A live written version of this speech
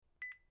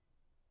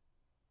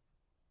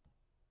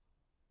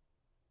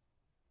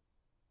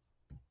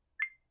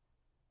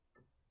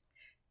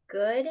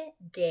Good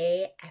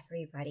day,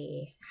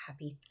 everybody.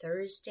 Happy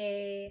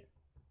Thursday.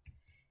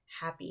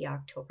 Happy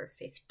October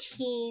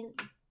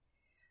 15th.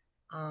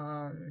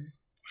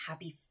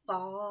 Happy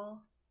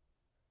fall.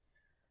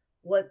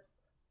 What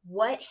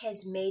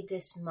has made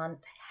this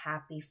month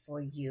happy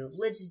for you?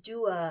 Let's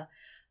do a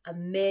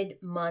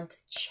mid-month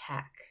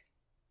check.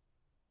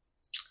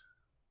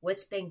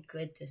 What's been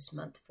good this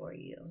month for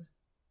you?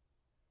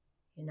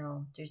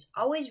 There's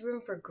always room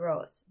for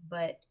growth,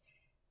 but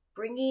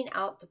bringing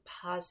out the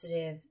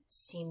positive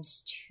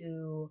seems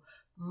to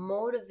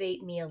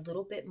motivate me a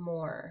little bit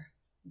more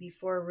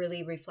before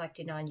really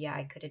reflecting on,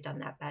 I could have done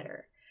that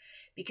better.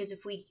 Because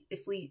if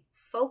we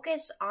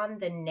focus on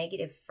the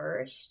negative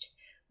first,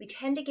 we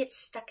tend to get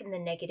stuck in the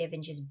negative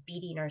and just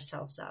beating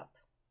ourselves up.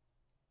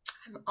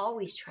 I'm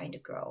always trying to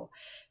grow.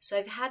 So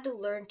I've had to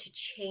learn to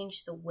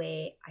change the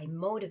way I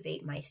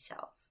motivate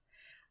myself.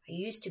 I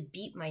used to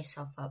beat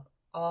myself up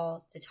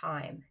all the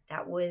time.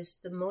 That was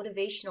the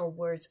motivational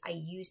words I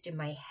used in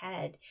my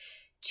head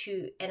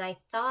and I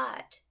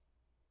thought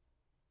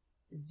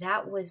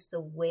that was the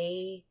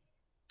way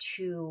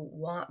to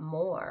want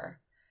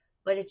more,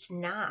 but it's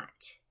not.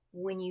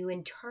 When you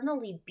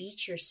internally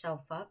beat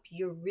yourself up,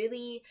 you're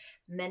really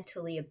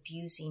mentally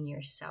abusing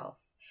yourself.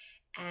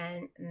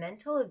 And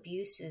mental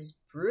abuse is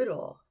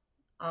brutal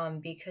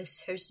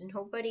because there's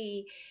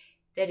nobody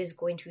that is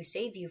going to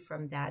save you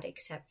from that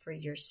except for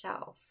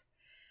yourself.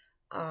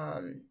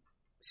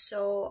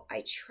 So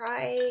I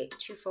try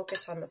to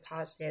focus on the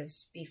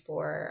positives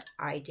before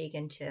I dig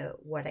into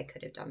what I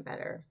could have done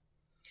better.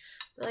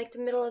 But like the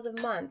middle of the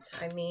month,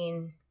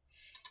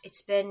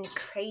 it's been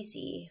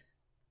crazy.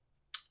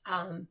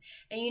 And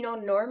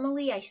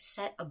normally I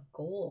set a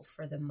goal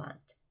for the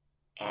month.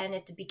 And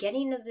at the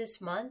beginning of this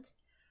month,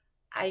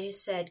 I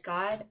just said,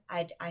 God,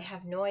 I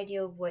have no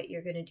idea what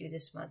you're going to do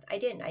this month. I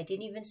didn't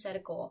even set a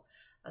goal.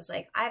 I was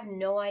like, I have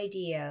no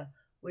idea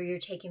where you're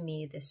taking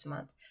me this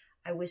month.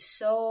 I was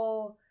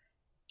so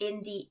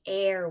in the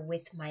air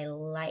with my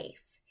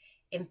life.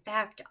 In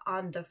fact,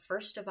 on the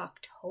 1st of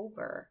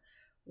October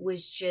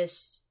was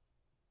just,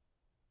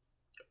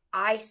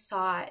 I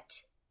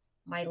thought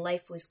my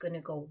life was going to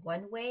go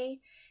one way,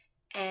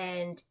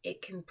 and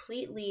it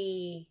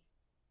completely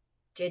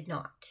did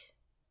not.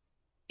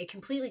 It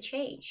completely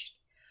changed.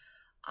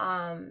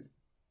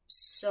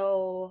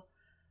 So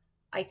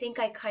I think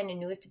I kind of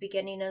knew at the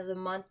beginning of the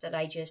month that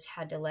I just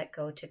had to let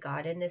go to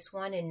God in this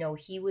one and know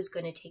He was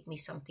going to take me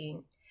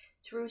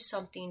through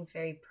something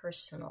very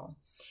personal.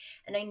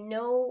 And I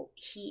know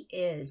He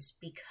is,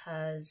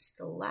 because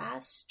the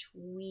last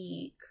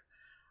week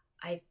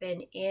I've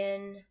been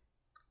in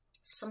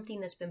something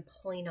that's been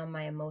pulling on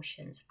my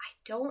emotions. I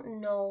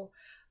don't know.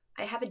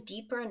 I have a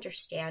deeper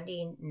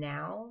understanding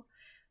now,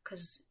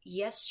 because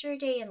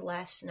yesterday and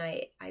last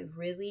night I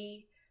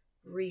really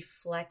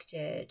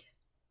reflected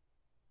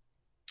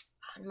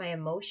on my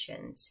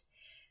emotions,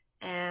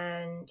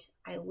 and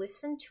I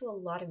listened to a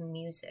lot of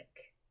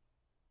music,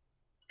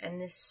 and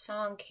this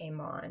song came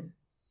on,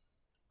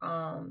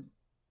 and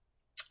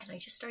I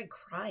just started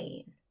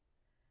crying.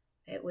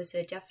 It was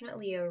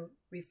definitely a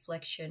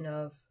reflection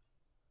of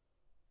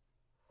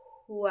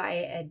who I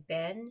had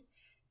been,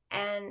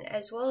 and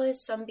as well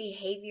as some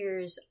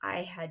behaviors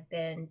I had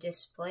been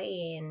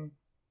displaying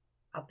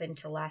up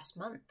until last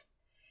month.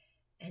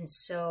 And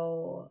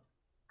so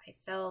I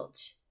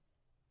felt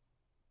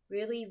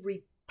really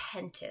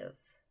repentive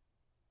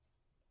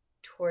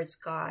towards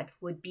God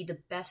would be the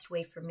best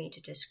way for me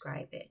to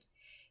describe it.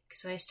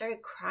 Because when I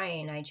started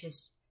crying, I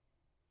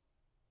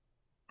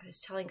was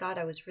telling God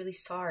I was really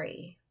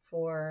sorry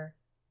for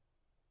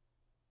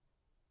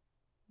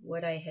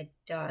what I had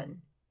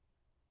done.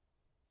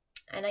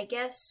 And I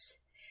guess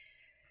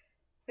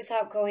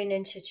without going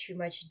into too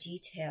much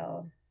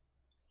detail,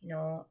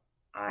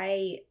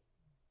 I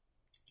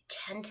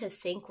tend to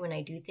think when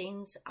I do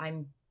things,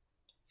 I'm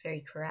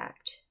very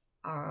correct.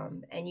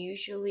 And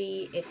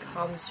usually it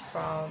comes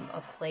from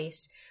a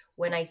place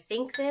when I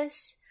think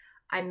this,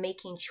 I'm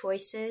making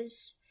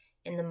choices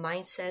in the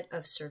mindset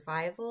of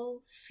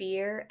survival,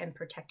 fear, and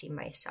protecting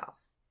myself.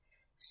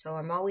 So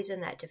I'm always in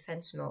that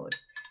defense mode,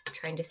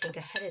 trying to think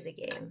ahead of the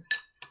game.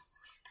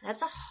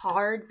 That's a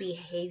hard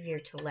behavior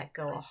to let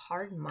go, a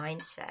hard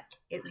mindset.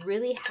 It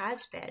really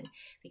has been,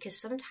 because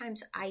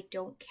sometimes I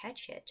don't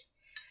catch it.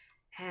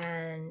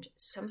 And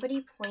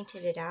somebody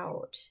pointed it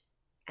out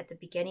at the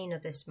beginning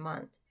of this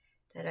month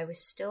that I was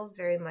still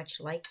very much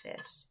like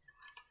this.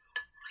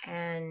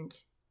 And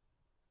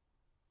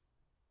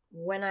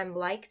when I'm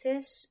like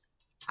this,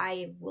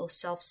 I will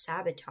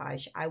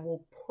self-sabotage. I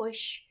will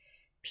push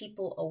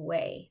people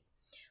away.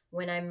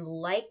 When I'm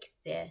like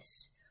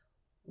this,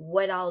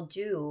 what I'll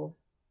do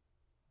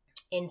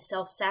in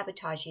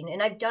self-sabotaging,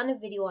 and I've done a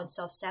video on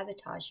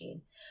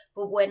self-sabotaging,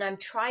 but when I'm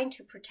trying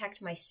to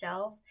protect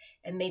myself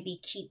and maybe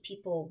keep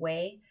people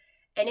away,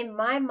 and in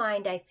my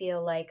mind I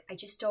feel like I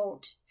just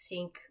don't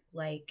think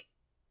like,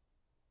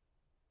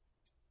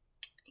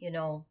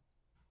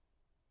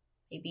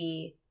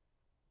 maybe,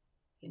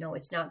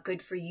 it's not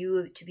good for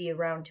you to be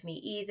around me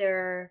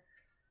either.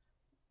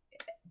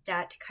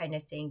 that kind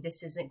of thing.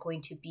 This isn't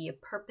going to be a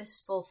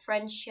purposeful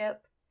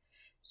friendship.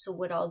 So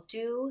what I'll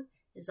do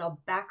is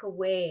I'll back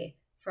away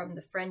from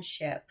the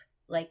friendship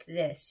like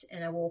this,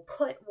 and I will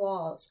put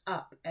walls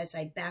up as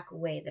I back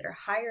away that are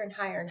higher and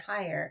higher and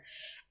higher,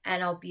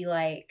 and I'll be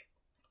like,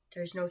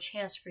 there's no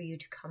chance for you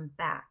to come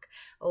back.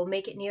 I will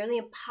make it nearly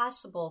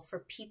impossible for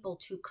people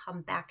to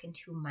come back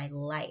into my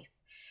life,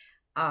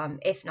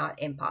 if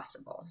not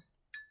impossible.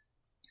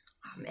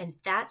 And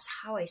that's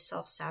how I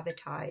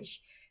self-sabotage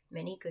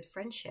many good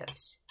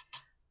friendships.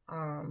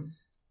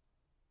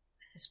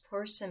 This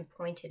person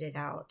pointed it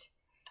out,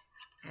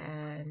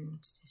 and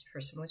this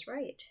person was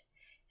right.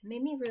 It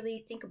made me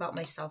really think about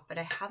myself, but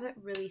I haven't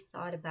really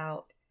thought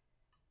about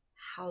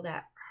how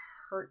that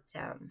hurt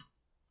them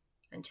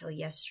until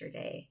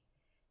yesterday,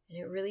 and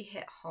it really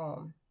hit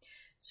home.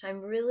 So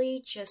I'm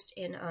really just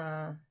in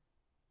a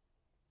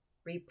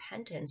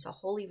repentance, a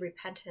holy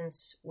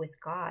repentance with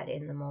God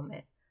in the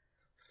moment.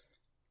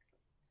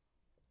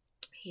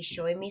 He's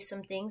showing me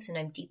some things, and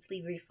I'm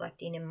deeply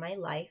reflecting in my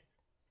life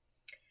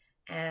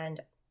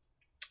and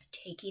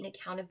taking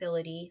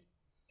accountability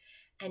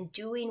and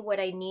doing what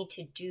I need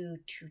to do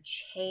to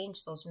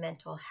change those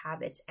mental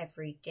habits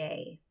every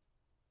day.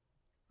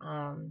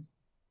 And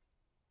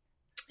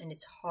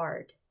it's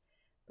hard,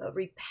 but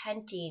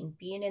repenting,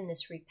 being in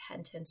this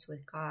repentance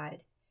with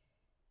God,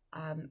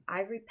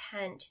 I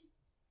repent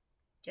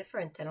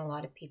different than a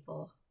lot of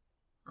people.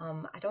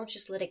 I don't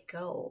just let it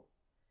go.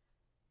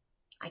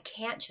 I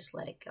can't just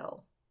let it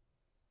go.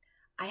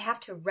 I have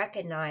to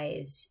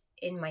recognize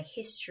in my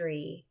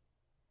history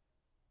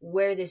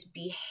where this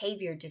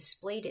behavior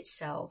displayed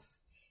itself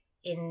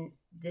in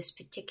this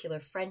particular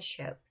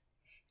friendship.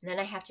 And then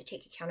I have to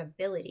take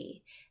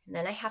accountability. And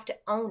then I have to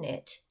own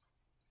it.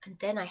 And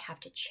then I have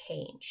to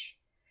change.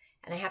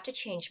 And I have to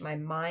change my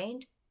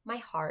mind, my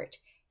heart,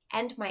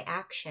 and my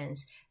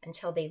actions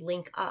until they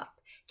link up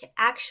to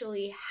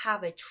actually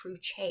have a true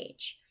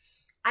change.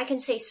 I can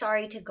say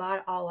sorry to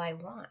God all I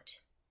want,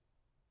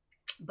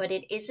 but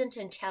it isn't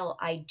until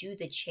I do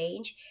the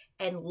change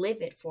and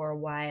live it for a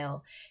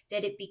while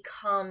that it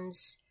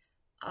becomes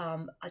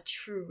a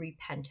true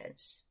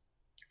repentance,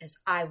 as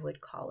I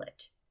would call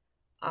it.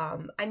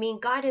 I mean,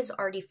 God has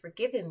already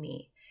forgiven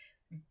me,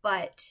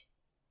 but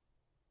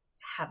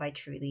have I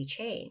truly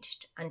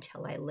changed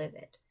until I live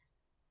it?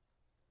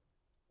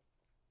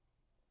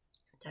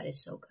 That is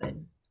so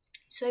good.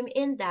 So I'm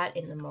in that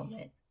in the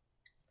moment.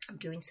 I'm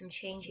doing some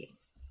changing.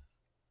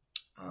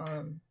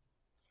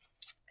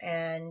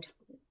 And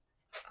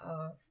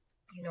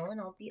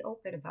I'll be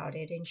open about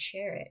it and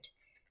share it.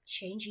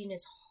 Changing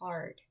is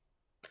hard.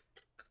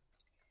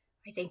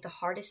 I think the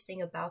hardest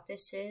thing about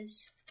this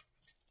is,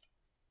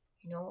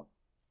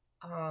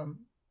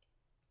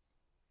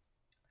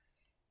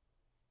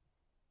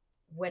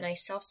 when I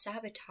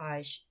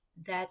self-sabotage,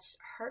 that's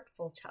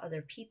hurtful to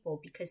other people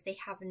because they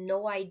have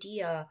no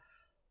idea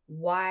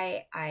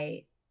why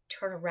I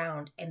turn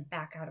around and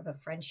back out of a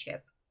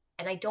friendship.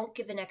 And I don't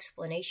give an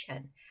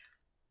explanation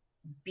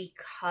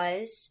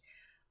because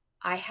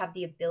I have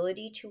the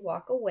ability to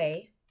walk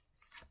away.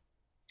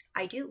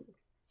 I do.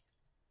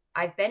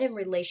 I've been in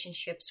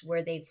relationships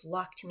where they've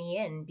locked me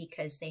in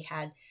because they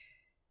had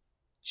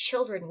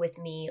children with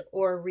me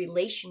or a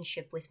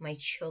relationship with my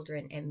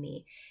children and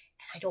me.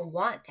 And I don't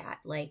want that.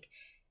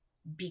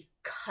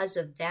 Because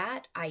of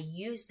that, I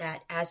use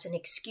that as an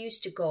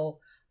excuse to go,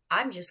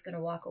 I'm just going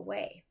to walk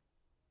away.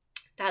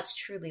 That's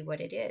truly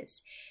what it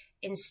is.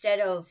 Instead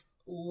of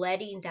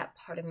letting that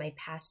part of my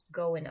past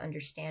go and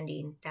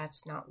understanding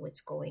that's not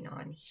what's going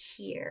on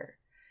here.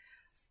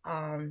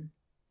 It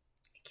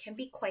can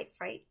be quite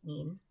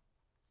frightening,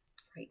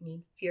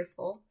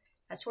 fearful.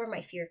 That's where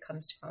my fear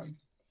comes from,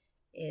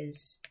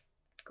 is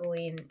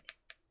going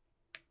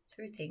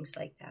through things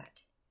like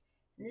that.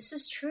 And this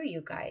is true,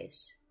 you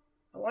guys.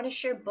 I want to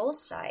share both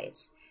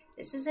sides.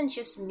 This isn't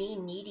just me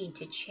needing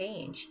to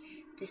change.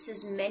 This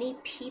is many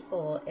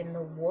people in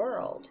the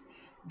world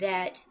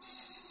that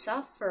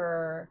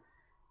suffer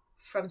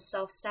from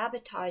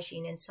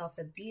self-sabotaging and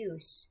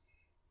self-abuse,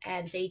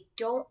 and they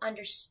don't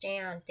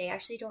understand. They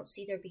actually don't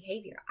see their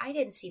behavior. I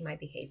didn't see my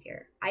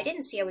behavior. I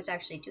didn't see I was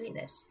actually doing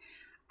this.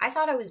 I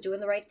thought I was doing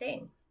the right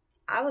thing.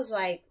 I was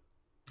like,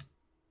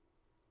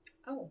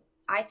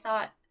 I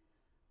thought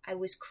I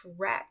was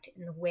correct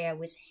in the way I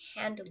was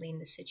handling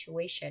the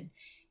situation,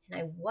 and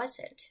I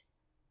wasn't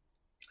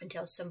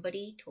until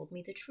somebody told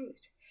me the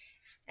truth.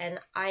 And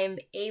I'm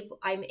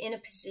in a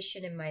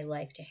position in my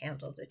life to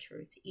handle the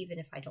truth, even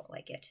if I don't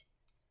like it.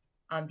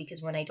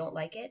 Because when I don't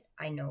like it,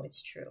 I know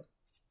it's true.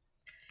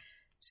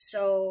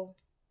 So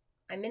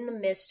I'm in the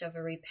midst of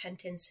a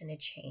repentance and a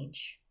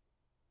change.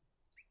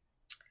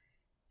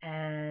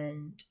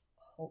 And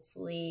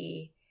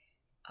hopefully,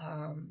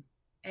 and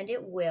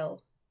it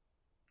will,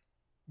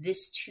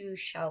 this too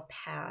shall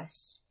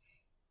pass.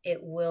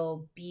 It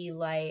will be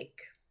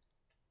like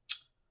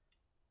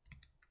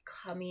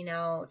coming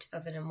out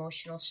of an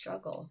emotional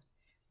struggle.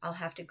 I'll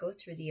have to go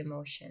through the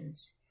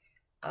emotions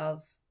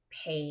of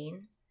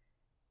pain,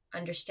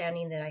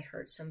 understanding that I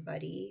hurt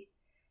somebody,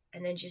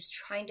 and then just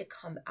trying to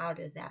come out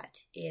of that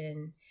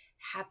in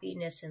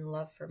happiness and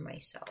love for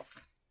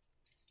myself.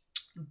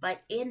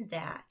 But in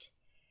that,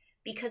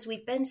 because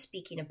we've been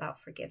speaking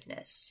about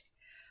forgiveness,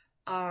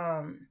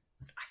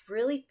 I've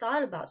really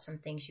thought about some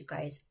things, you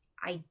guys.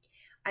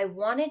 I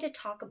wanted to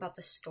talk about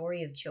the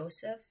story of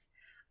Joseph.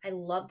 I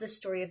love the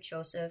story of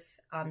Joseph.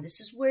 This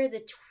is where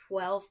the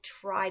 12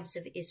 tribes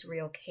of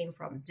Israel came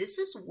from. This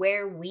is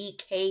where we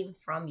came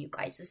from, you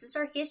guys. This is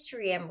our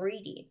history I'm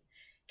reading.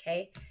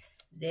 Okay?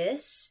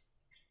 This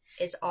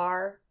is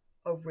our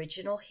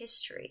original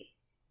history.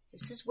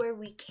 This is where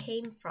we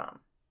came from.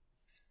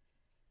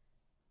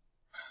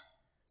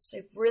 So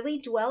I've really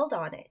dwelled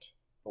on it.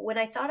 But when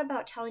I thought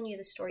about telling you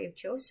the story of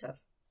Joseph,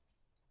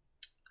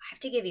 I have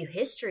to give you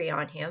history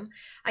on him.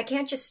 I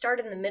can't just start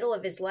in the middle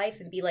of his life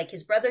and be like,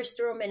 his brothers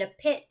threw him in a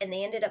pit and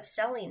they ended up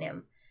selling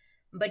him.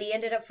 But he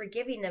ended up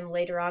forgiving them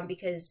later on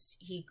because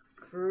he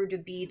grew to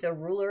be the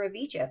ruler of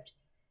Egypt.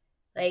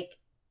 Like,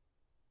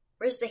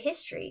 where's the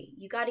history?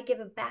 You got to give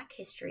a back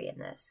history in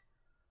this.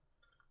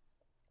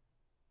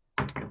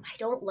 I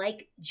don't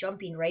like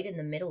jumping right in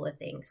the middle of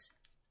things.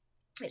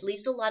 It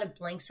leaves a lot of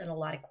blanks and a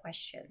lot of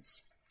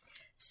questions.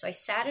 So I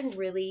sat and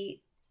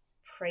really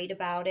prayed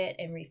about it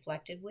and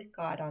reflected with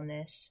God on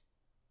this.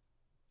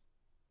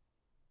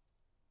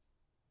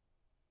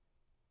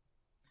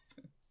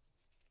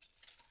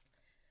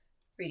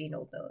 Reading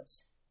old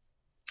notes.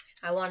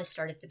 I want to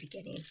start at the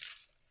beginning.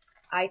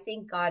 I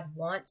think God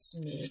wants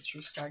me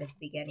to start at the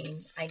beginning.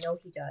 I know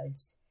He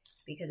does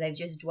because I've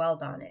just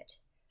dwelled on it.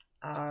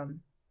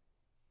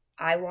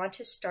 I want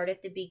to start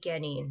at the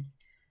beginning,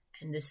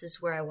 and this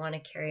is where I want to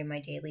carry my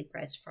daily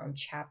breads from,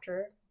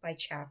 chapter by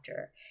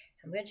chapter.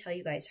 I'm going to tell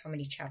you guys how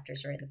many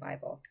chapters are in the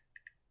Bible.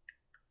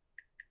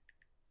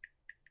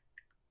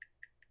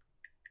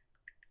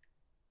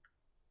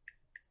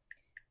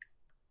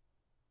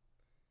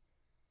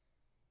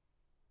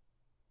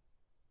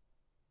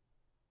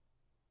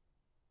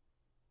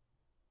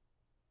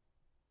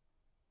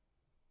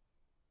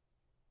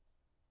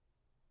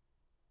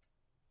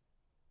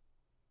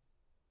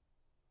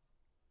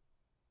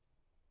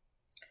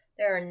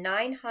 There are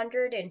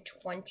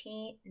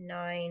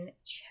 929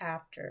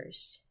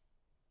 chapters.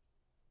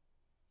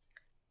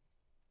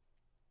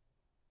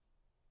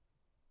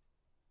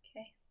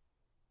 Okay.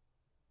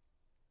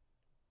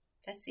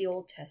 That's the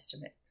Old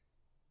Testament.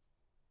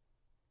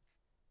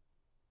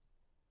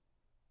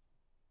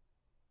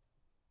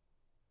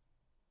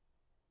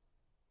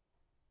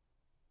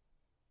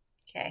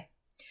 Okay.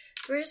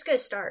 So we're just going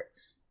to start.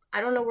 I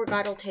don't know where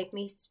God will take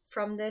me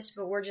from this,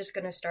 but we're just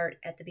going to start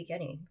at the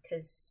beginning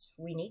because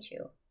we need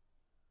to.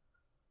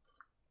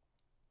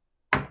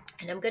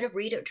 And I'm going to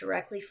read it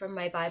directly from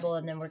my Bible,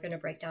 and then we're going to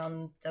break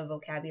down the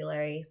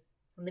vocabulary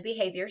and the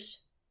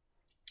behaviors,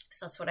 because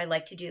that's what I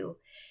like to do.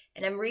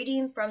 And I'm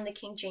reading from the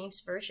King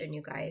James Version,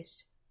 you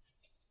guys.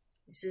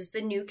 This is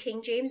the New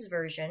King James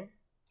Version.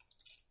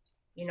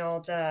 You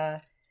know,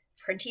 the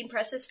printing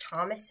press is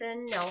Thomas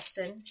and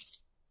Nelson.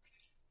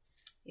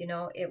 You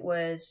know, it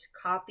was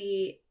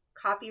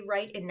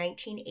copyright in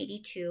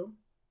 1982,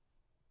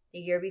 the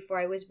year before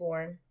I was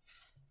born.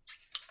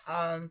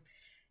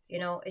 You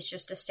know, it's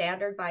just a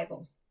standard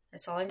Bible.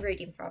 That's all I'm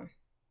reading from.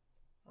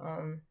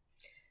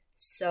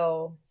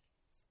 So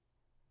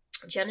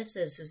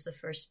Genesis is the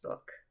first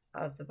book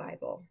of the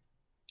Bible.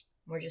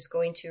 We're just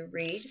going to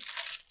read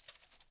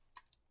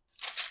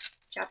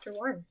chapter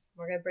 1.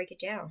 We're going to break it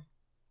down.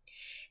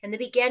 In the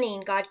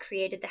beginning, God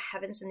created the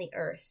heavens and the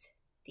earth.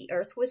 The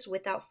earth was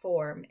without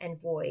form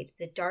and void.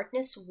 The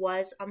darkness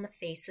was on the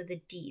face of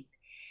the deep,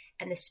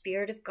 and the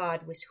Spirit of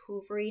God was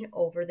hovering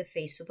over the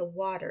face of the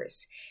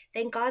waters.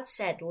 Then God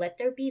said, "Let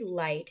there be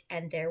light,"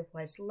 and there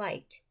was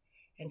light.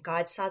 And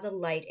God saw the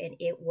light, and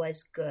it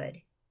was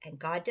good. And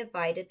God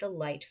divided the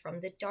light from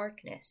the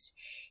darkness.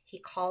 He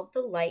called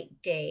the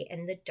light day,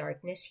 and the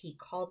darkness He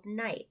called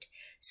night.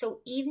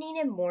 So evening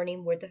and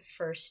morning were the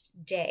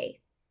first day.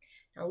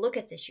 Now look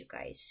at this, you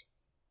guys.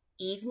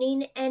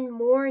 Evening and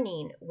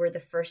morning were the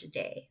first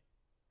day.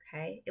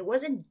 Okay? It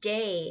wasn't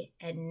day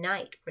and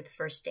night were the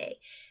first day.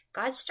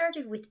 God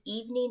started with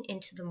evening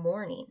into the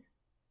morning.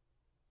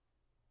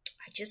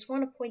 I just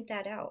want to point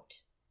that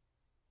out.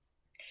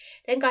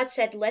 Then God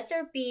said, "Let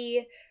there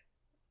be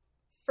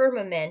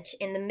firmament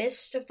in the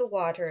midst of the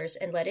waters,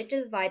 and let it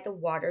divide the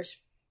waters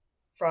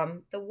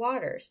from the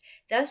waters."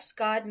 Thus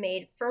God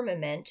made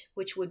firmament,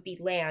 which would be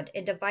land,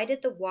 and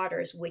divided the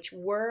waters which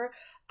were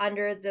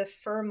under the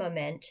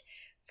firmament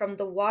from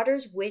the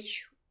waters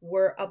which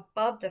were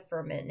above the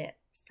firmament.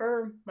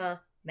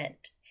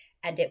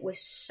 And it was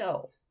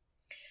so.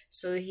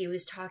 So He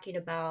was talking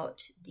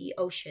about the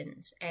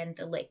oceans and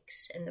the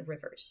lakes and the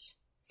rivers.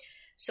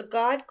 So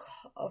God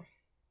called,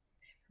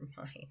 never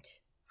mind.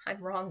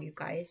 I'm wrong, you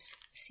guys.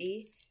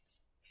 See?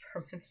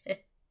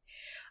 Firmament.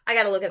 I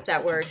got to look up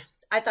that word.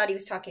 I thought He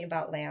was talking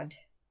about land.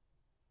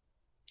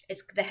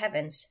 It's the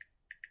heavens.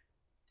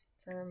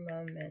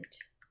 Firmament.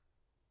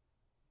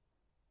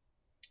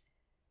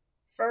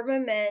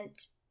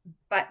 Firmament,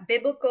 but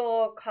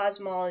biblical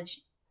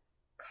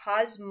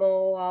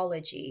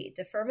cosmology.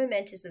 The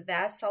firmament is the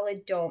vast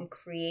solid dome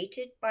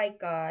created by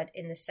God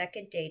in the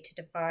second day to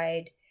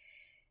divide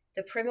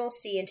the primal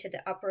sea into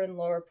the upper and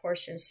lower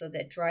portions so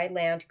that dry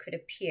land could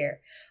appear.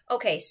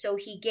 Okay, so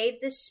he gave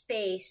the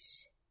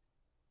space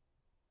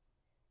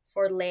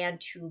for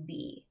land to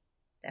be.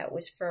 That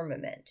was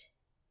firmament.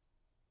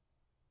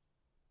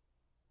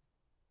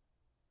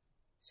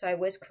 So I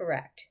was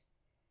correct.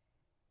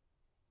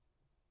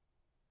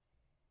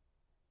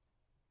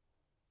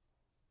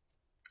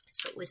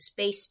 So it was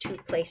space to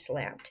place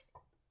land.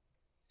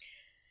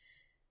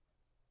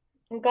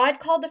 And God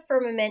called the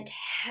firmament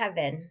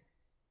heaven.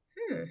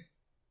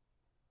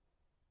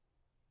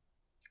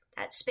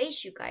 That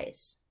space, you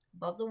guys,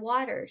 above the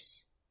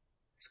waters,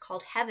 is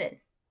called heaven.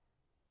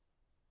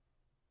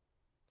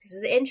 This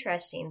is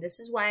interesting. This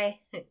is why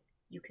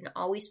you can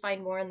always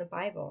find more in the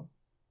Bible.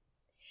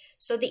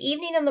 So the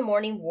evening and the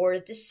morning were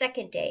the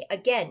second day.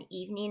 Again,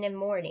 evening and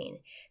morning.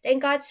 Then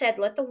God said,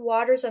 let the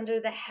waters under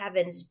the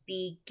heavens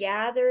be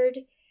gathered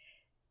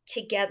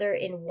together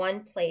in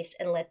one place,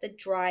 and let the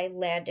dry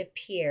land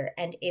appear.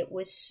 And it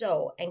was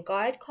so. And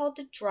God called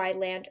the dry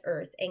land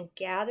earth, and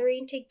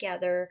gathering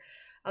together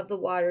of the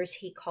waters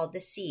he called the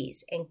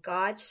seas. And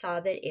God saw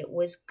that it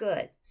was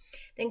good.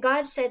 Then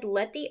God said,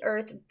 let the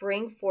earth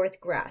bring forth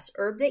grass,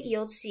 herb that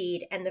yields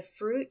seed, and the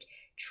fruit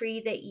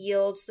tree that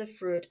yields the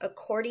fruit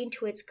according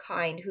to its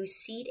kind, whose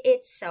seed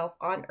itself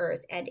on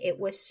earth. And it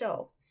was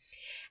so.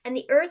 And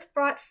the earth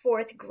brought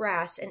forth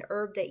grass and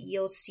herb that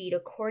yields seed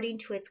according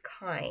to its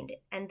kind,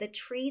 and the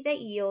tree that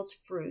yields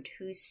fruit,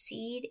 whose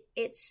seed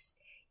is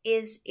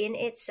in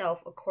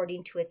itself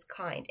according to its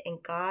kind.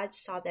 And God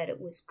saw that it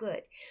was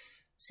good.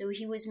 So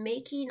he was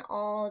making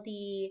all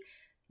the,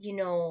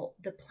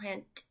 the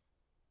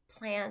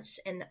plants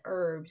and the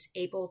herbs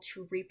able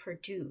to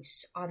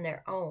reproduce on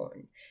their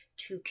own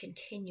to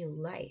continue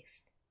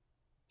life.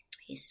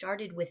 He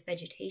started with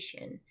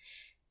vegetation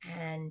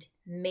and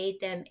made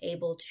them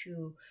able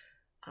to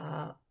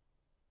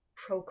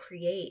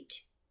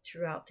procreate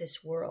throughout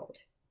this world.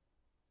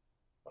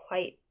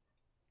 Quite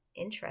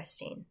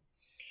interesting.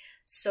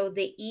 So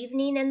the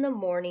evening and the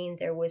morning,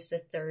 there was the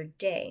third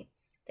day.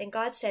 Then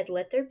God said,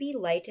 let there be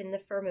light in the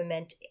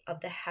firmament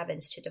of the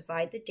heavens to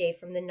divide the day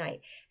from the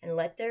night, and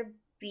let there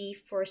be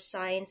for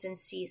signs and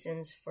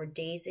seasons, for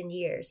days and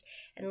years,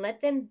 and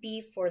let them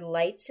be for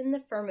lights in the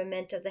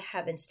firmament of the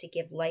heavens to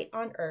give light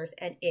on earth.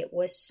 And it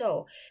was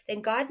so. Then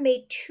God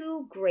made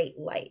two great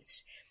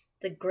lights,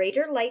 the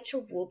greater light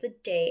to rule the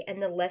day,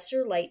 and the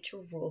lesser light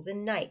to rule the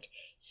night.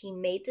 He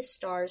made the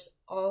stars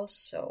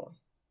also.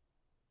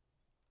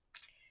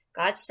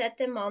 God set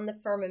them on the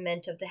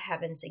firmament of the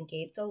heavens and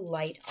gave the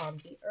light on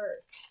the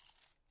earth.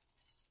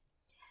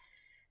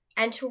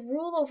 And to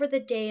rule over the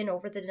day and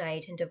over the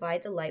night and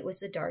divide the light was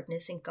the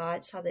darkness, and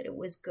God saw that it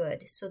was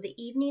good. So the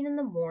evening and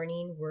the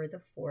morning were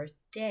the fourth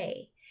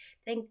day.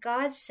 Then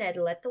God said,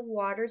 let the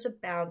waters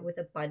abound with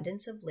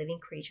abundance of living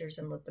creatures,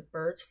 and let the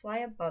birds fly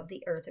above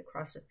the earth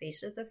across the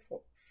face of the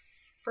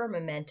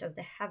firmament of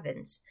the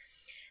heavens.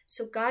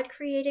 So God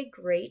created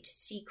great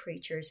sea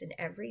creatures and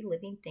every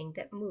living thing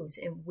that moves,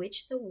 in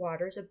which the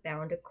waters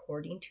abound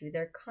according to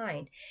their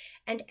kind,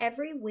 and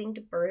every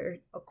winged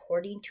bird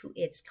according to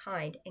its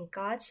kind. And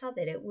God saw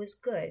that it was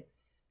good.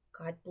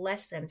 God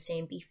blessed them,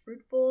 saying, be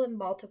fruitful and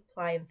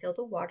multiply, and fill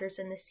the waters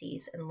and the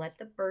seas, and let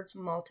the birds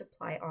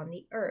multiply on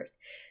the earth.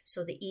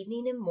 So the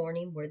evening and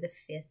morning were the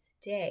fifth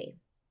day.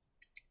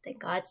 Then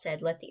God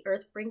said, let the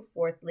earth bring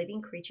forth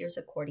living creatures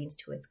according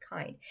to its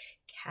kind,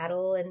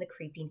 cattle and the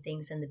creeping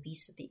things and the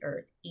beasts of the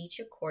earth, each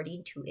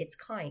according to its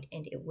kind.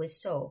 And it was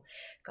so.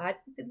 God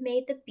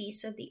made the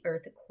beasts of the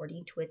earth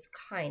according to its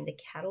kind, the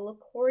cattle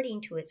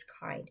according to its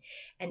kind,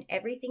 and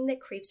everything that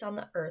creeps on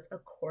the earth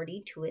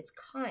according to its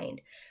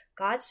kind.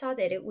 God saw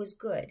that it was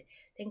good.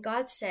 Then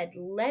God said,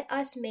 let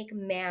us make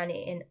man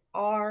in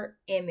our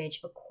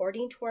image,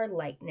 according to our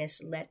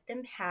likeness. Let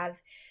them have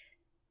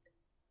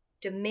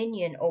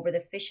dominion over the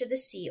fish of the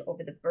sea,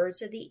 over the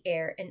birds of the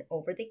air, and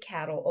over the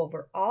cattle,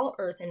 over all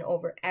earth, and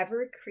over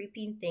every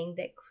creeping thing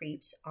that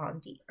creeps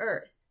on the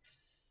earth.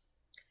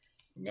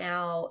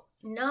 Now,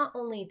 not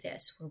only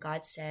this, when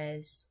God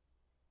says,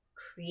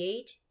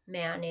 create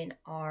man in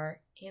our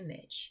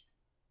image,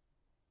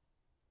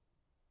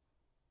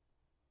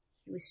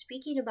 he was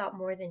speaking about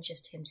more than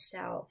just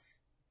himself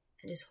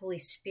and his Holy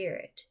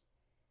Spirit.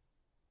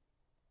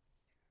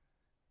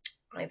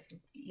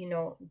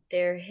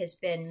 There has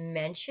been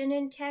mention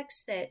in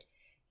text that,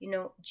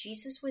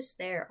 Jesus was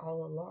there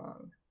all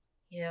along.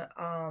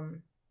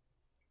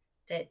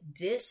 That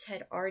this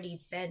had already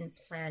been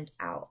planned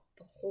out,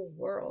 the whole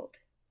world.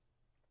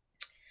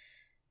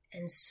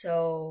 And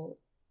so,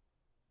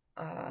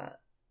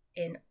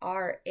 in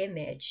our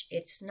image,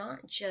 it's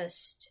not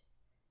just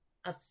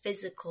a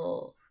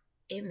physical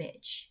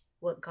image,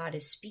 what God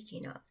is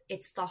speaking of.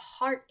 It's the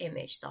heart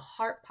image, the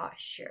heart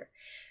posture.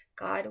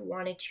 God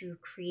wanted to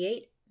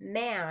create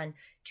man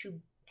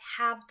to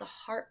have the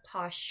heart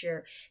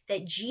posture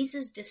that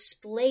Jesus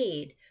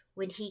displayed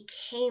when he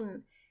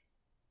came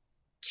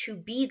to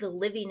be the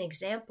living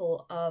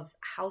example of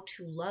how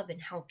to love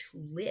and how to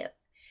live.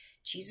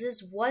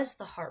 Jesus was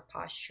the heart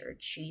posture.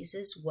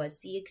 Jesus was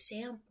the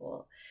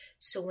example.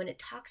 So when it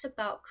talks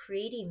about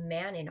creating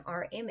man in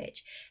our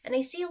image, and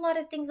I see a lot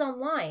of things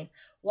online,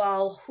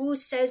 well, who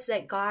says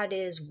that God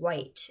is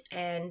white?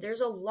 And there's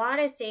a lot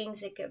of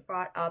things that get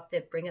brought up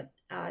that bring up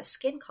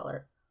skin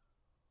color.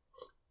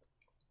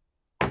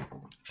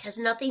 It has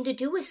nothing to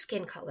do with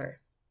skin color.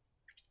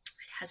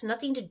 It has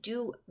nothing to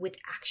do with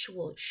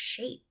actual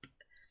shape.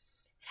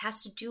 It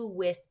has to do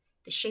with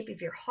the shape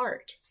of your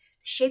heart,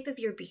 the shape of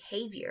your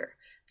behavior,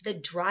 the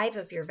drive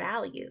of your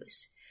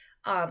values.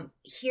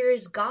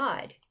 Here's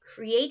God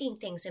creating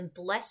things and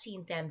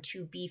blessing them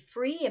to be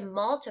free and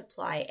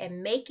multiply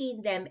and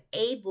making them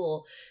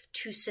able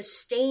to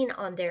sustain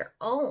on their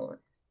own.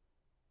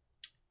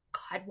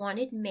 God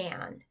wanted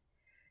man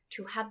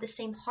to have the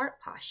same heart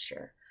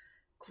posture,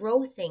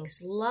 grow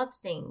things, love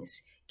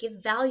things,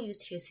 give value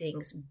to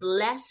things,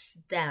 bless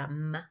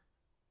them.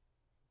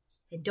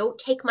 And don't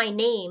take my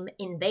name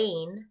in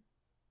vain.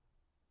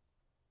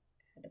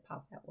 I had to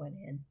pop that one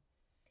in.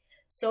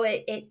 So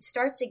it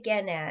starts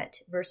again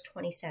at verse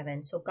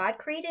 27. So God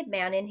created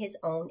man in his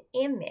own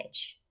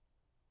image.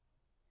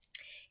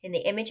 In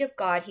the image of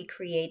God, he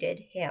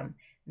created him.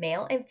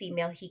 Male and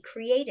female, he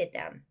created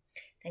them.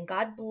 Then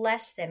God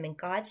blessed them, and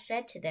God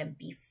said to them,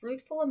 be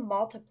fruitful and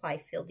multiply,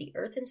 fill the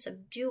earth and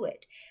subdue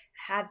it.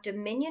 Have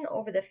dominion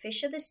over the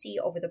fish of the sea,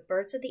 over the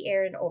birds of the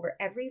air, and over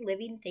every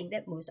living thing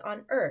that moves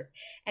on earth.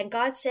 And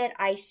God said,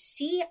 I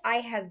see I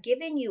have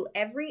given you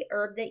every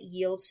herb that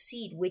yields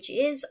seed, which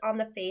is on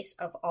the face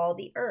of all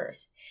the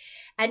earth.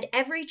 And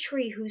every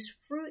tree whose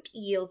fruit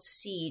yields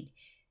seed,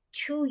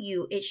 to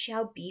you it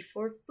shall be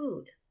for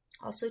food.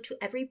 Also to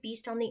every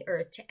beast on the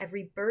earth, to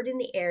every bird in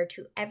the air,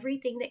 to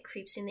everything that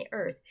creeps in the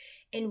earth,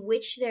 in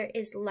which there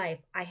is life,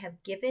 I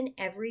have given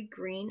every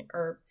green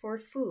herb for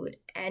food.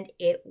 And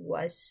it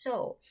was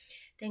so.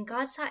 Then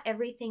God saw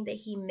everything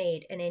that he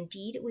made, and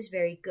indeed it was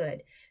very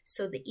good.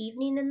 So the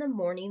evening and the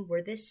morning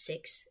were the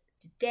sixth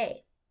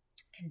day.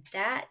 And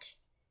that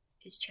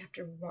is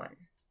chapter 1.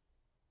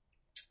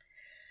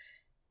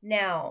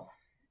 Now,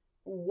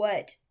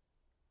 what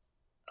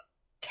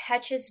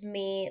catches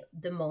me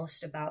the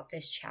most about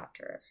this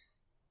chapter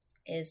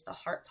is the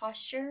heart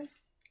posture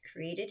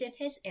created in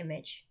his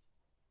image.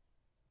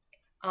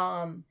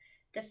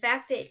 The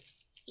fact that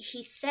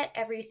he set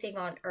everything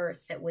on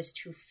earth that was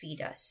to feed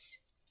us,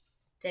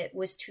 that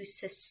was to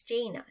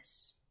sustain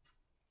us.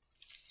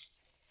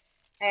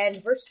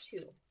 And verse 2,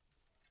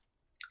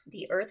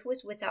 the earth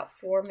was without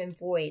form and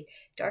void.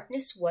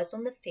 Darkness was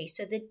on the face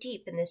of the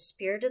deep, and the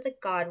Spirit of the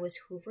God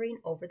was hovering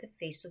over the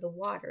face of the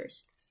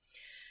waters.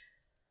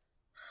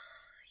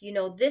 You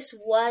know, this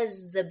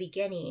was the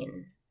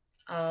beginning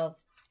of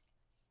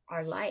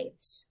our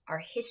lives, our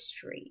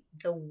history,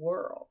 the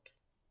world.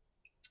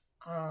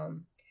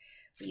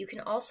 But you can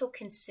also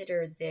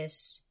consider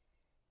this,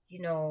 you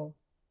know,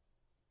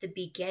 the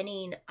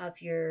beginning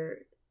of your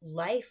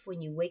life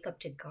when you wake up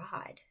to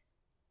God.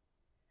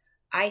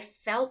 I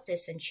felt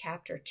this in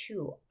chapter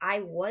 2. I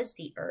was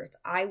the earth.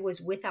 I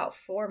was without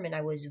form and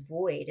I was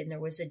void, and there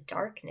was a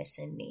darkness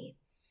in me.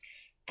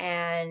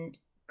 And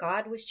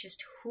God was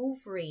just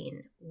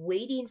hovering,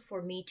 waiting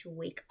for me to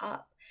wake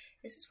up.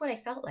 This is what I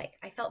felt like.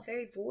 I felt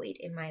very void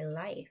in my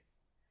life.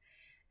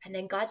 And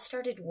then God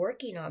started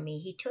working on me.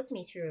 He took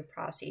me through a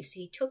process.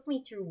 He took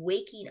me through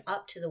waking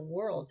up to the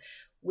world,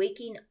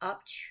 waking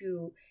up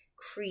to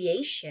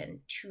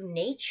creation, to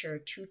nature,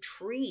 to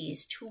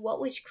trees, to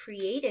what was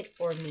created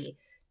for me,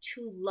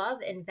 to love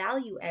and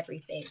value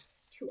everything,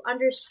 to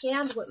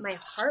understand what my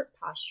heart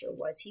posture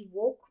was. He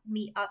woke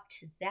me up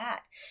to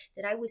that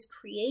I was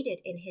created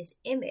in his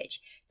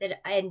image,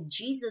 and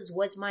Jesus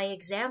was my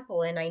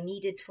example, and I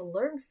needed to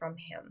learn from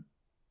him.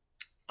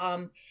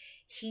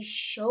 He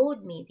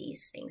showed me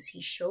these things.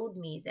 He showed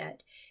me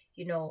that,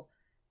 you know,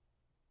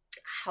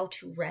 how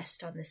to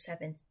rest on the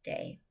seventh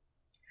day,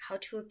 how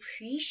to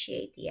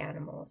appreciate the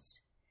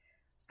animals.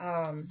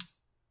 But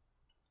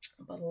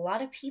a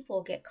lot of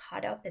people get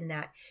caught up in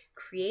that,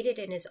 created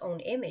in his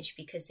own image,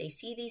 because they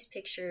see these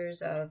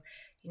pictures of,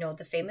 you know,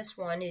 the famous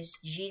one is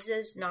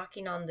Jesus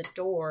knocking on the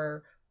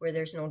door where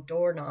there's no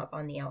doorknob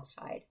on the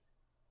outside.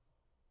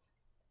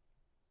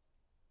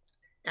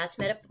 That's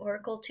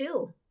metaphorical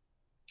too.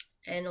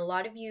 And a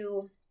lot of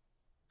you,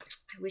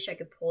 I wish I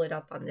could pull it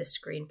up on this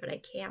screen, but I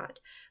can't.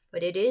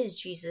 But it is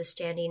Jesus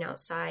standing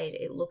outside.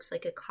 It looks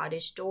like a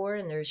cottage door,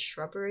 and there's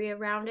shrubbery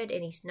around it,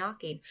 and he's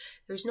knocking.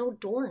 There's no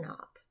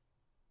doorknob.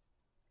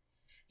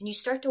 And you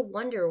start to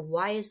wonder,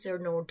 why is there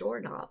no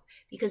doorknob?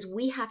 Because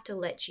we have to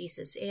let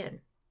Jesus in.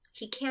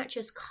 He can't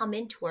just come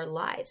into our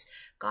lives.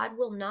 God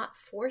will not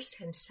force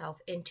himself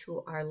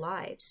into our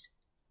lives.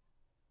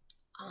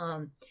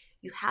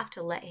 You have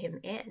to let him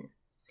in.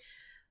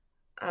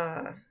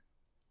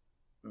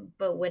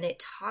 But when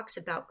it talks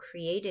about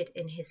created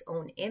in his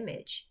own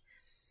image,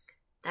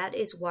 that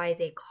is why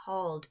they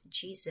called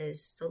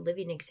Jesus the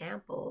living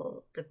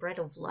example, the bread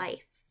of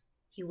life.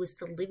 He was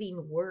the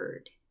living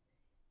word,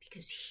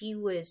 because he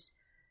was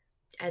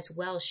as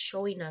well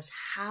showing us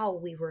how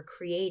we were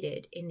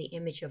created in the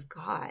image of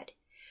God.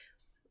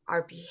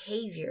 Our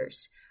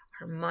behaviors,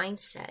 our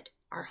mindset,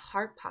 our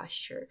heart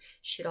posture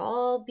should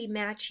all be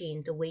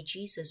matching the way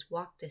Jesus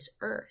walked this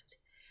earth.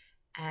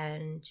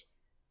 And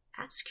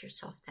ask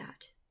yourself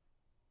that.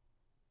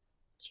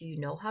 Do you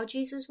know how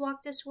Jesus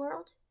walked this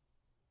world?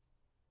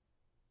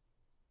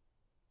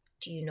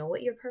 Do you know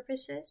what your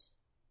purpose is?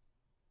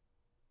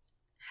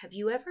 Have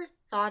you ever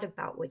thought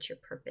about what your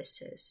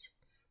purpose is?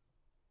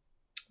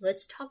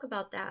 Let's talk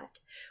about that.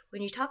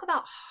 When you talk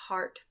about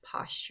heart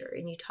posture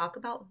and you talk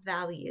about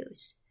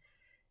values,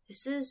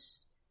 this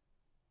is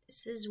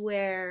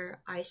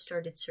where I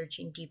started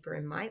searching deeper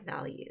in my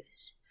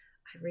values.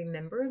 I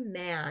remember a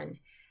man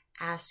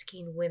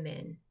asking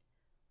women,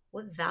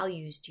 what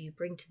values do you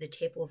bring to the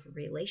table of a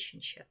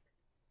relationship?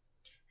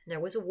 And there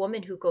was a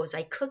woman who goes,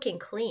 I cook and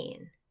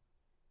clean.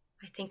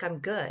 I think I'm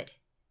good.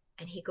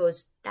 And he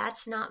goes,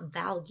 that's not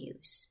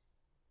values.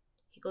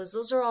 He goes,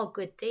 those are all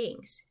good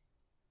things,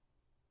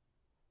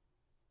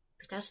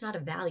 but that's not a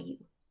value.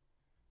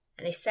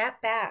 And I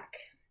sat back,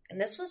 and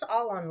this was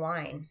all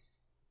online.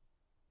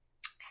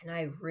 And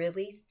I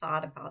really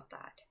thought about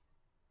that.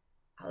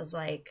 I was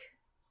like,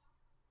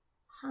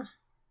 huh.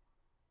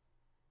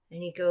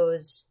 And he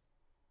goes,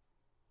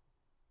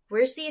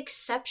 where's the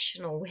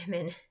exceptional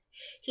women?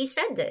 He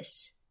said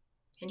this,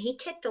 and he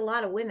ticked a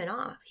lot of women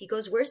off. He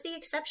goes, where's the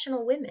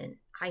exceptional women?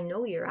 I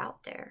know you're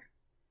out there.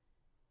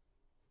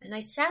 And I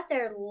sat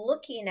there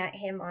looking at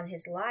him on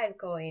his live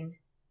going,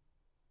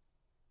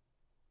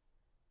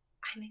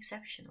 I'm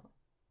exceptional.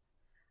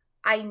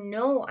 I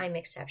know I'm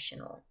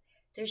exceptional.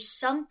 There's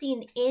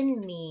something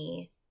in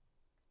me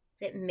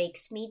that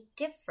makes me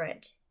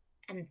different.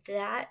 And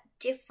that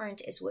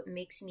different is what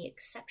makes me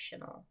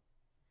exceptional.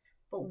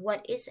 But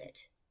what is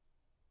it?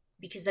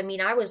 Because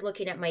I was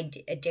looking at my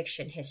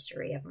addiction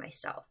history of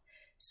myself.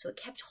 So it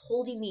kept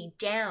holding me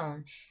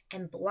down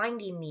and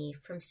blinding me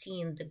from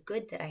seeing the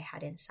good that I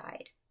had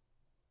inside.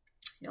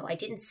 I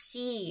didn't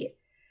see,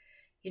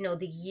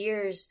 the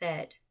years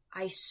that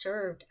I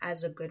served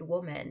as a good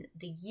woman,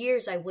 the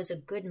years I was a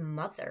good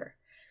mother.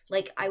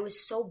 Like, I was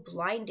so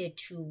blinded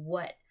to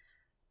what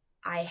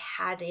I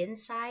had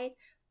inside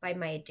by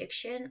my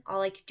addiction.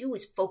 All I could do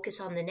was focus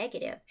on the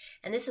negative.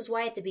 And this is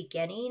why at the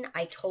beginning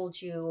I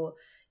told you,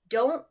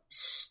 don't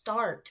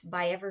start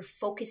by ever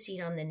focusing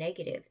on the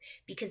negative,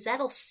 because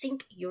that'll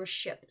sink your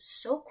ship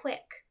so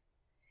quick.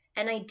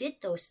 And I did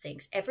those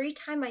things. Every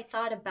time I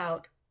thought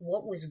about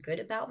what was good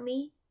about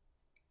me,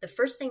 the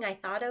first thing I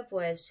thought of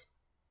was,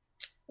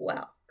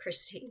 well,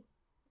 Christine,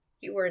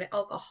 you were an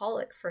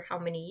alcoholic for how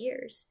many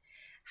years?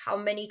 How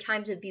many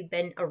times have you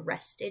been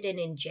arrested and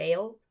in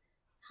jail?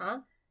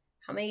 How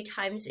many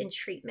times in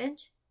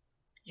treatment?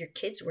 Your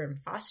kids were in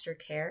foster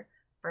care.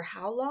 For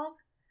how long?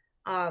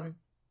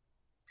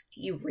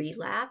 You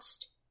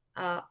relapsed.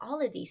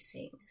 All of these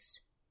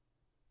things.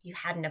 You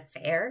had an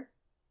affair.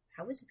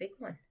 That was a big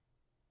one.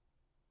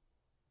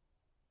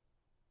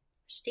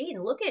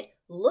 Christine, look at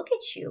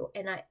you.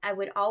 And I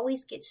would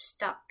always get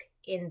stuck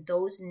in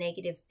those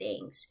negative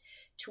things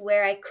to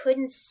where I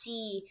couldn't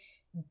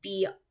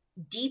be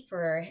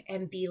deeper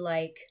and be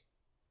like,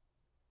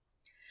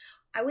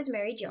 I was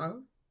married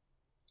young,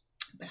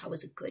 but I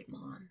was a good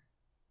mom.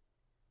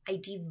 I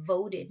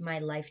devoted my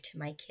life to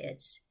my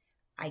kids.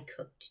 I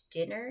cooked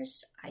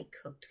dinners. I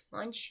cooked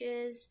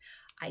lunches.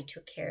 I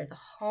took care of the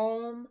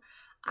home.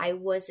 I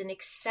was an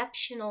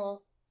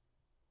exceptional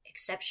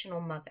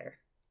mother.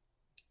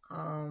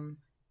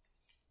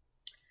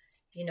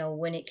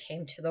 When it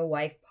came to the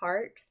wife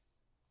part,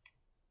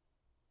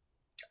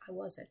 I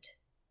wasn't.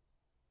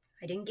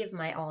 I didn't give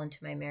my all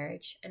into my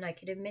marriage, and I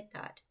could admit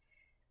that.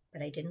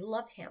 But I didn't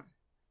love him.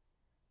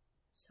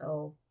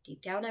 So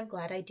deep down, I'm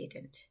glad I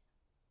didn't.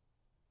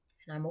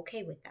 And I'm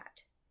okay with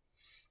that.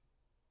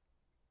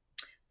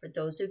 For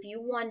those of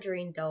you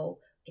wondering, though,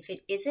 if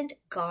it isn't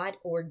God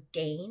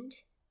ordained,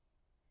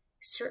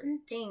 certain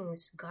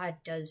things God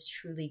does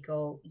truly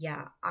go,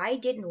 yeah, I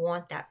didn't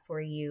want that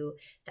for you.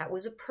 That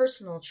was a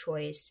personal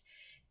choice.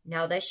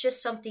 Now that's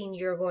just something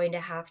you're going to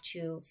have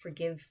to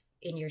forgive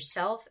in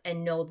yourself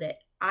and know that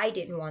I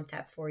didn't want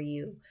that for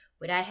you.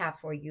 What I have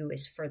for you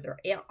is further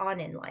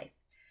on in life.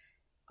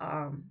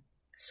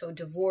 So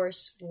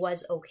divorce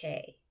was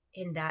okay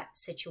in that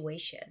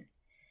situation.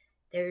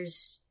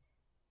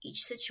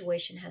 Each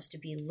situation has to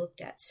be looked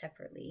at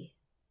separately.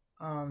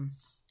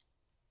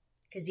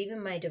 Because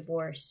even my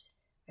divorce,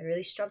 I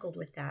really struggled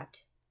with that.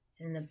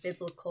 In the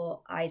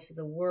biblical eyes of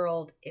the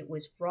world, it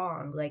was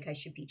wrong. Like, I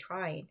should be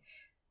trying.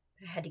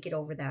 But I had to get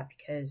over that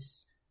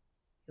because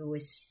it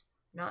was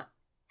not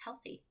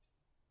healthy.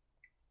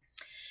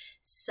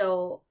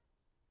 So,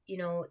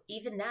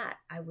 even that,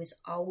 I was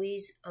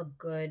always a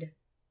good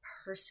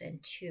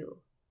person too.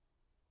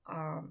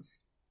 I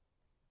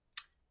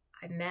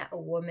met a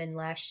woman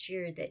last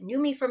year that knew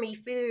me from a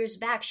few years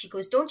back. She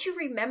goes, don't you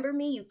remember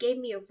me? You gave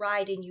me a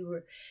ride and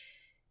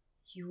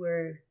you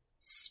were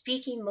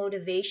speaking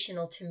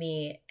motivational to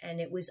me and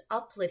it was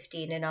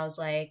uplifting. And I was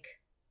like,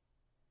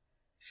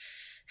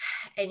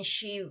 and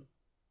she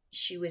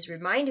she was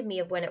reminding me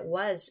of when it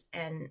was,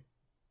 and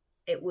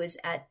it was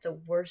at the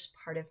worst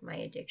part of my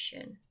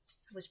addiction.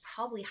 I was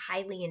probably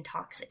highly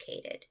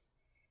intoxicated.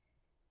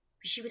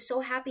 She was so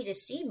happy to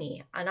see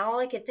me, and all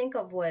I could think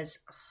of was,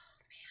 oh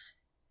man,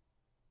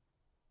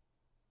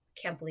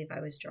 I can't believe I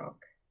was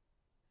drunk.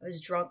 I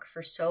was drunk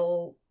for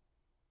so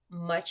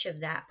much of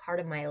that part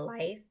of my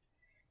life.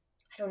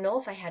 I don't know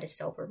if I had a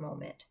sober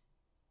moment.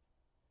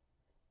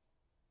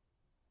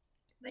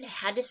 But I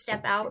had to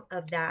step out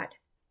of that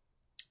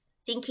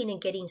thinking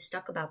and getting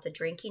stuck about the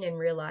drinking and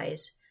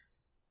realize,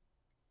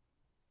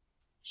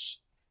 she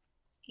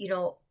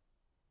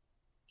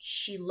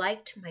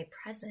liked my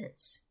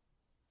presence.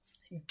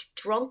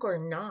 Drunk or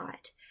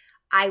not,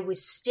 I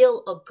was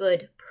still a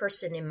good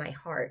person in my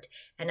heart,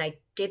 and I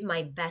did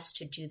my best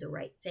to do the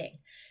right thing.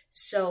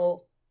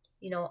 So,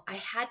 I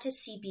had to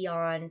see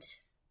beyond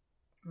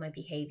my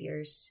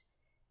behaviors,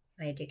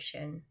 my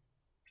addiction,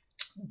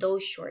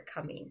 those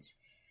shortcomings.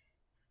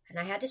 And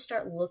I had to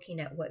start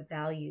looking at what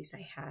values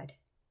I had.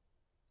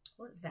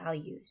 What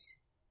values?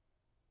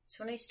 That's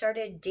when I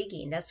started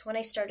digging. That's when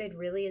I started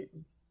really,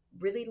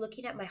 really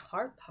looking at my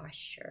heart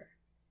posture.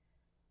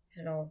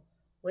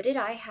 What did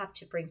I have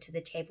to bring to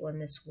the table in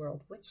this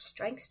world? What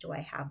strengths do I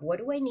have? What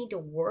do I need to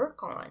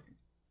work on?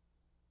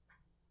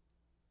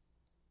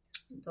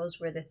 Those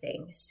were the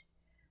things.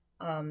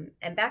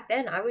 And back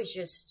then, I was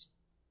just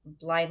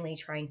blindly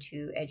trying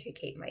to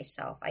educate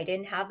myself. I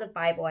didn't have the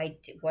Bible. I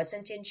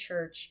wasn't in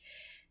church.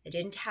 I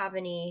didn't have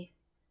any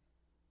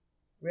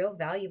real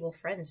valuable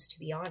friends, to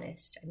be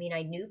honest. I mean,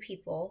 I knew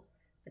people,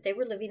 but they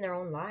were living their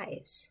own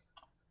lives.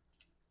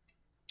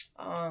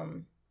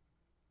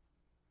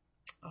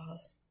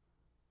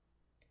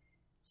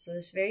 So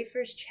this very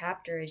first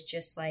chapter is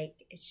just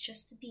it's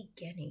just the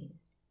beginning,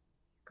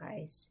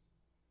 guys.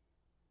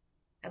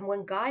 And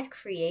when God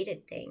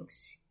created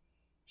things,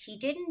 he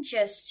didn't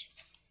just,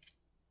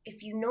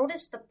 if you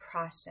notice the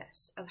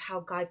process of how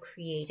God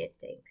created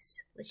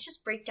things, let's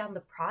just break down the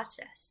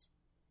process.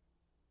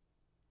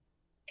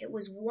 It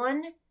was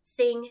one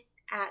thing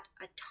at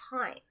a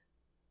time.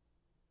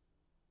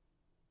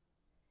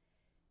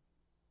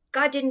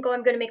 God didn't go,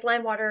 I'm going to make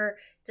land, water,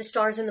 the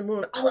stars, and the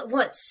moon all at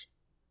once.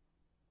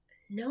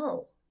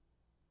 No,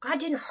 God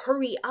didn't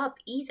hurry up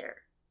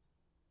either.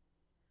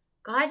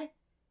 God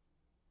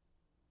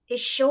is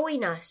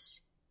showing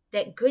us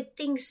that good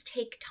things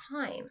take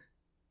time.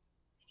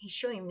 He's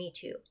showing me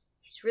too.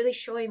 He's really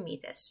showing me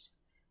this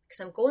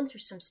because I'm going through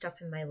some stuff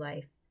in my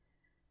life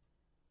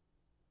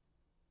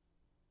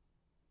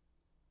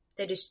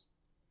that is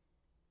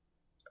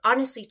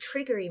honestly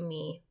triggering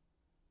me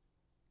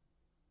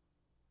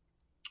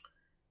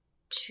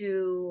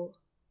to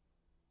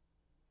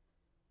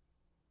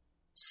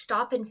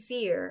stop in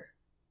fear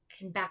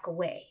and back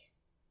away.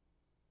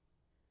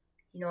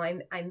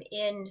 I'm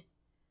in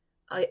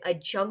a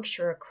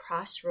juncture, a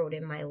crossroad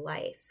in my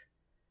life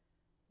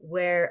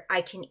where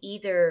I can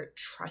either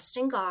trust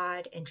in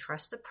God and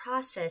trust the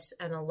process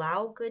and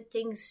allow good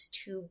things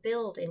to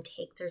build and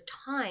take their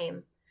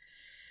time,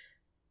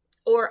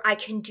 or I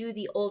can do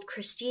the old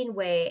Christine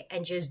way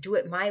and just do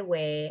it my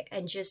way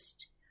and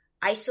just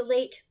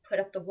isolate, put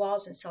up the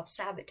walls, and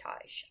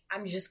self-sabotage.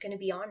 I'm just going to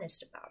be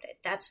honest about it.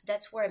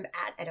 That's where I'm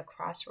at a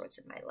crossroads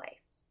in my life.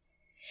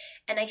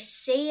 And I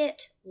say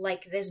it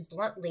like this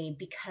bluntly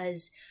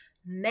because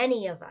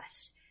many of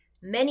us,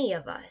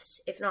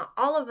 if not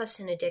all of us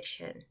in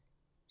addiction,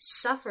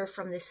 suffer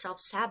from this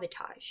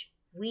self-sabotage.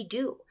 We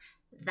do.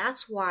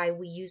 That's why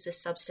we use a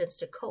substance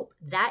to cope.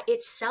 That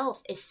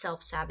itself is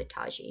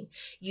self-sabotaging.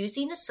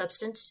 Using a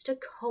substance to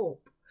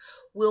cope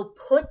will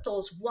put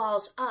those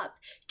walls up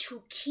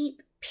to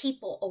keep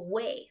people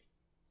away.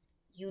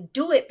 You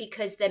do it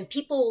because then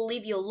people will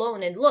leave you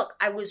alone. And look,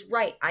 I was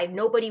right.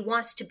 Nobody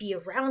wants to be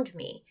around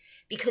me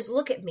because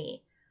look at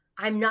me.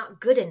 I'm not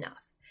good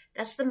enough.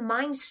 That's the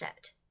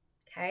mindset.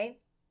 Okay?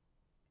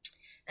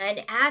 An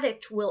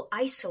addict will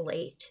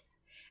isolate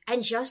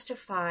and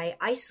justify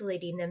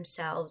isolating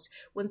themselves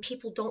when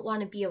people don't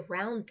want to be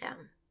around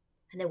them,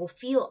 and they will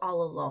feel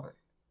all alone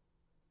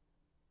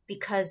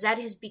because that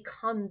has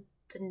become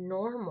the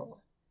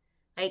normal.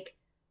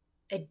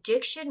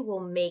 Addiction will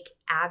make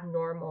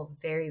abnormal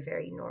very,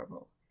 very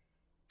normal.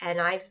 And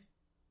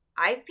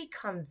I've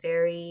become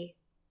very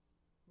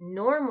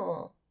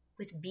normal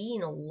with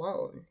being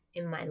alone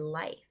in my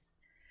life.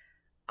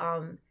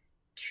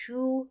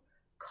 Too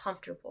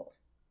comfortable.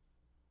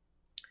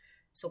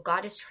 So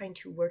God is trying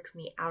to work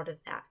me out of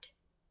that.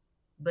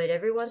 But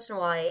every once in a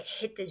while I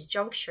hit this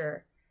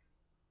juncture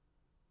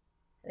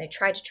and I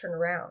try to turn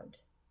around.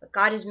 But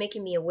God is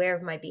making me aware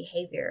of my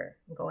behavior.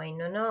 I'm going,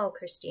 no,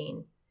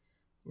 Christine.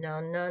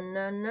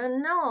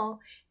 No.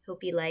 He'll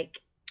be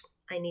like,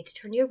 I need to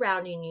turn you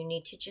around and you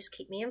need to just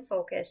keep me in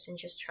focus and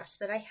just trust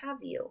that I have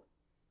you.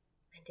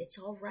 And it's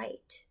all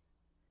right.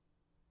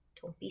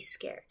 Don't be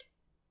scared.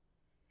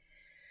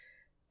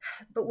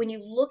 But when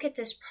you look at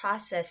this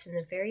process in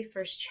the very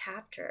first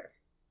chapter,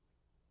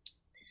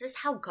 this is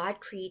how God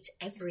creates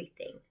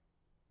everything.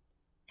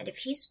 And if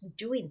he's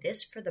doing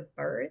this for the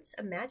birds,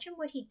 imagine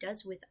what he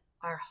does with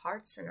our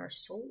hearts and our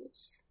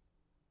souls.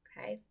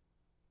 Okay.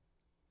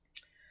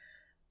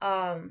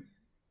 I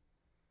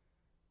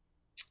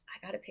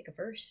gotta pick a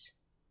verse.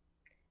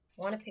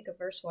 I want to pick a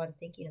verse while I'm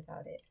thinking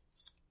about it.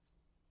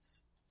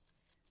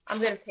 I'm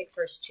going to pick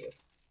verse 2.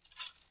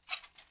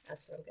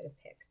 That's what I'm going to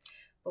pick.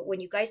 But when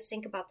you guys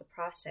think about the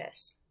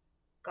process,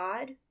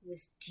 God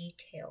was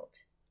detailed.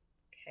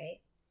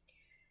 Okay.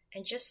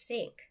 And just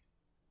think,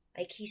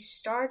 like, he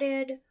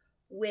started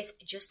with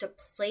just a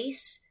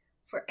place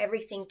for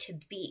everything to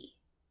be.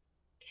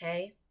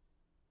 Okay.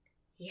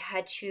 He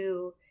had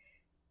to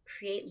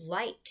create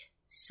light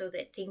so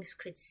that things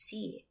could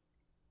see.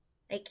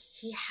 Like,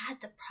 he had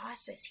the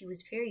process. He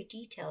was very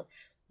detailed.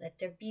 Let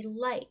there be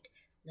light.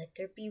 Let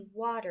there be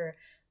water.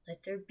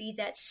 Let there be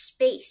that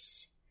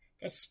space.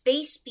 That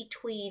space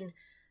between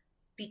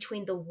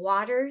the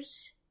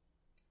waters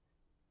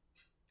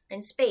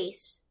and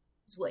space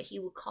is what he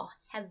would call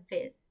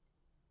heaven.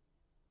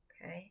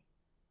 Okay?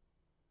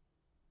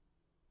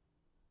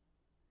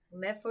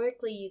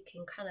 Metaphorically, you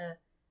can kind of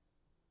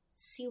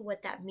see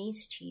what that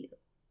means to you.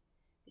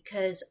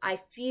 Because I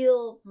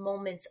feel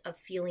moments of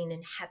feeling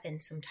in heaven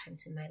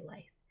sometimes in my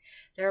life.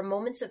 There are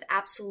moments of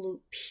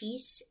absolute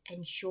peace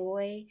and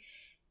joy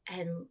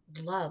and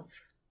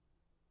love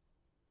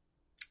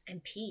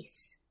and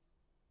peace.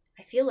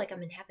 I feel like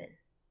I'm in heaven.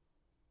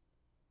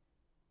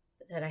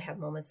 But then I have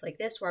moments like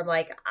this where I'm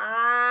like,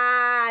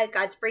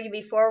 God's bringing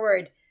me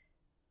forward.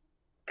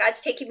 God's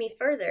taking me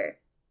further.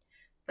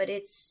 But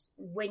it's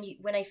when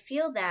I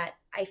feel that,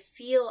 I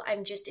feel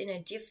I'm just in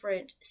a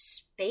different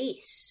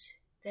space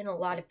than a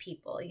lot of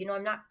people. You know,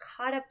 I'm not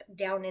caught up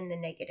down in the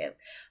negative.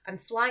 I'm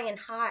flying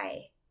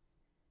high.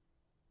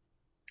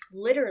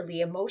 Literally,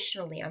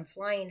 emotionally, I'm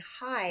flying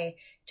high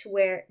to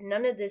where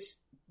none of this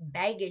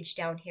baggage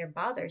down here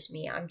bothers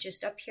me. I'm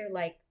just up here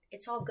like,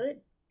 it's all good.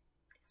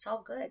 It's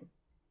all good.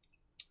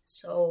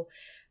 So,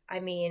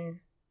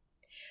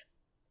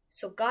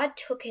 so God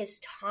took his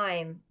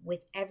time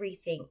with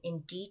everything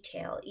in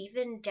detail,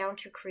 even down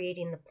to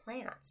creating the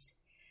plants.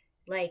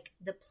 Like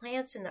the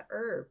plants and the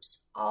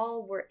herbs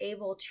all were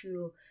able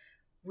to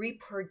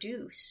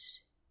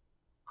reproduce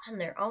on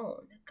their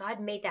own.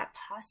 God made that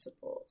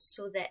possible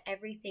so that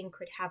everything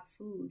could have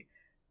food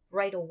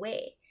right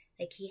away.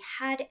 Like he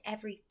had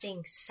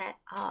everything set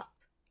up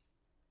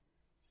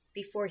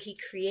before he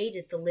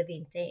created the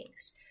living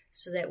things,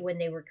 so that when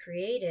they were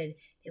created,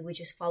 they would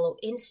just follow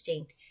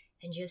instinct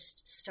and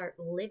just start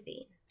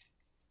living.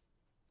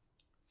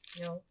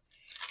 You know?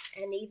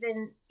 And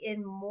even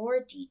in more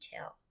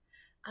detail,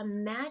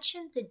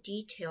 imagine the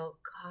detail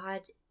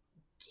God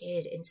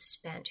did and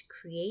spent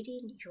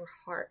creating your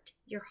heart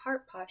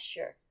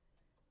posture.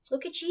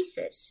 Look at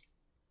Jesus.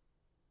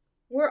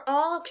 We're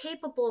all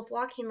capable of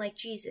walking like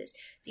Jesus.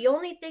 The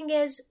only thing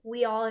is,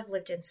 we all have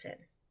lived in sin.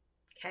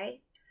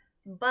 Okay?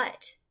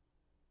 But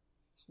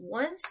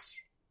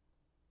once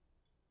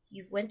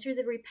you went through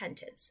the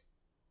repentance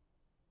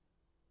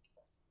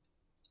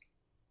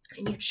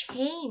and you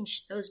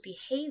change those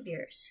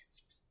behaviors,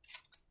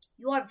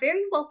 you are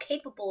very well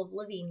capable of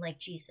living like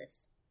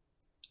Jesus.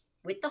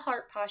 With the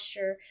heart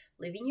posture,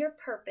 living your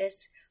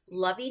purpose,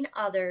 loving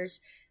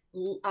others,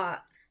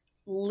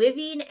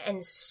 living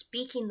and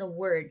speaking the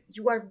word.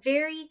 You are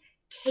very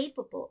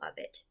capable of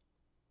it.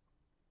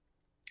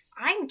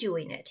 I'm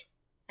doing it,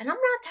 and I'm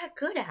not that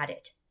good at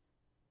it.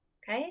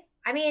 Okay?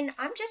 I'm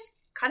just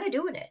kind of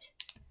doing it.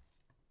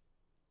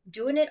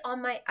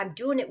 I'm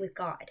doing it with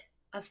God,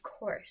 of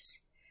course.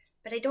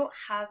 But I don't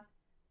have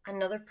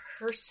another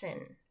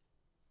person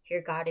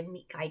here guiding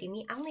me.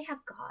 I only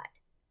have God.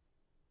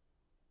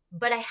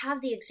 But I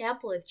have the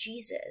example of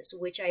Jesus,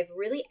 which I've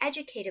really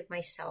educated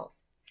myself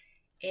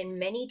in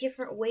many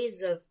different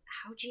ways of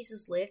how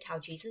Jesus lived, how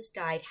Jesus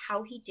died,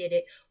 how he did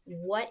it,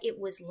 what it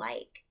was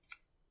like.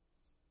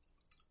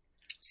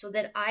 So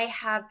that I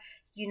have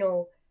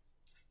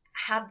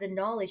the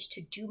knowledge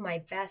to do my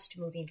best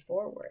moving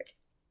forward.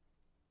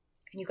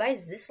 And you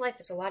guys, this life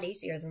is a lot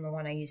easier than the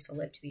one I used to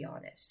live, to be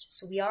honest.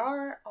 So we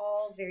are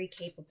all very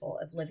capable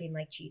of living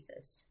like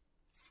Jesus.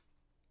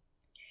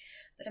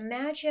 But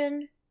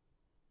imagine,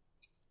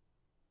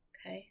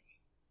 okay,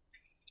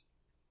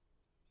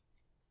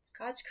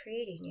 God's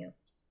creating you.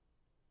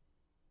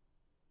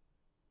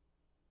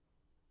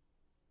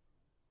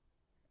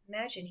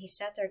 Imagine he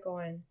sat there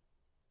going,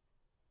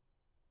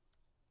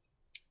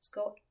 let's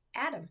go,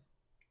 Adam,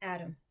 you're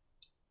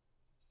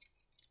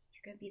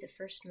going to be the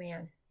first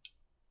man.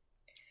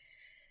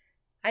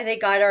 I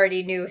think God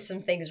already knew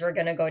some things were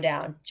going to go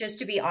down. Just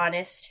to be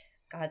honest,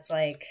 God's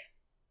like,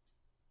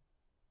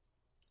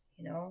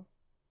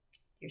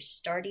 you're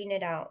starting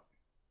it out.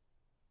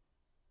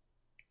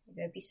 You're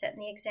going to be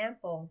setting the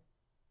example.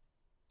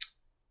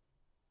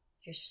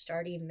 You're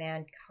starting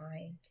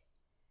mankind.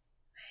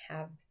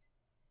 I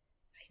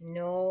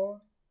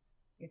know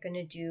you're going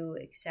to do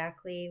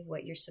exactly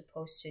what you're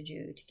supposed to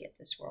do to get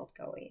this world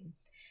going.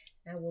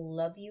 And I will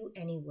love you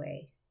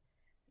anyway.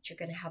 But you're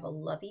going to have a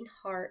loving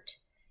heart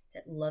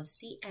that loves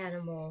the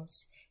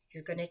animals.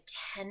 You're going to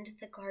tend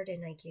the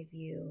garden I give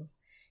you.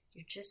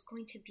 You're just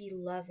going to be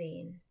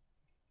loving.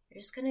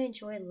 You're just going to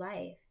enjoy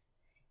life.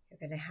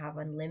 You're going to have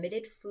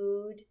unlimited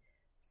food,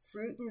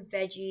 fruit and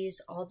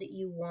veggies, all that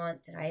you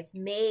want that I've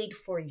made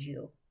for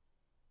you.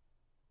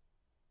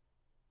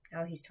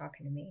 Now he's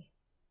talking to me.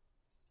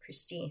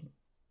 Christine,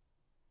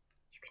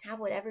 you can have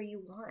whatever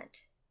you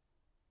want.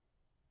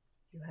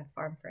 You have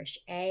farm fresh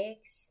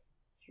eggs.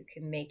 You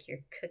can make your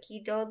cookie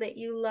dough that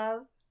you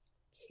love.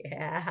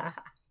 Yeah.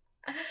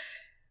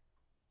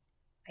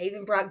 I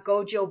even brought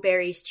gojo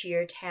berries to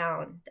your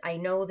town. I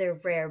know they're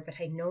rare, but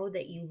I know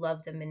that you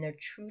love them and they're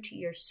true to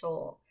your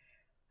soul.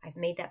 I've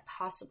made that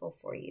possible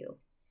for you.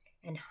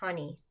 And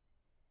honey.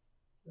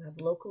 You have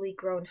locally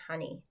grown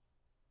honey.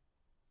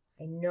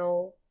 I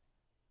know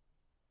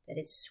that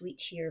it's sweet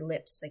to your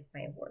lips like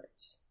my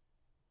words.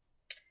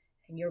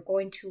 And you're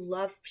going to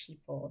love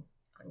people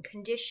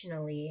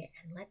unconditionally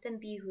and let them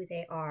be who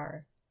they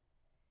are.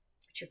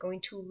 But you're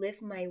going to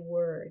live my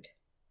word.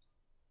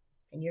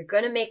 And you're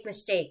going to make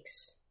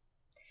mistakes.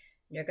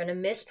 You're going to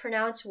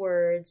mispronounce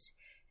words.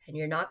 And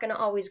you're not going to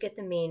always get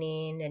the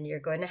meaning. And you're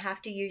going to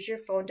have to use your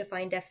phone to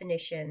find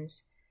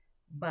definitions.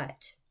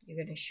 But you're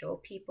going to show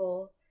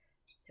people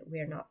that we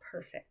are not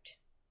perfect.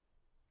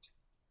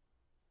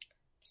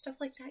 Stuff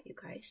like that, you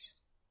guys.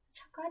 That's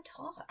how God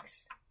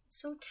talks.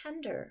 It's so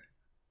tender.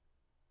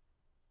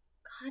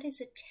 God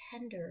is a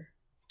tender,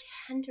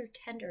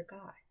 tender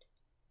God.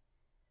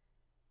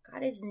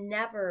 God has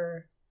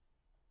never,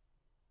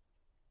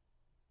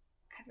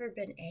 ever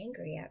been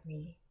angry at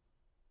me.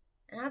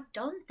 And I've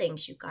done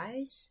things, you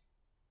guys.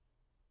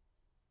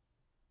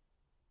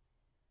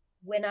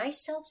 When I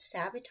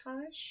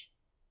self-sabotage,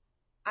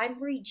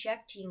 I'm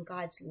rejecting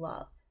God's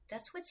love.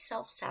 That's what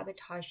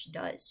self-sabotage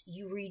does.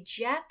 You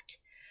reject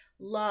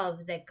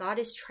love that God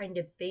is trying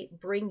to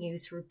bring you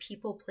through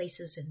people,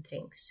 places, and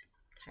things.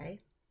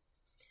 Okay?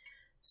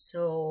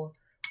 So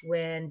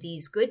when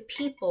these good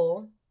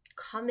people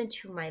come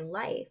into my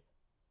life,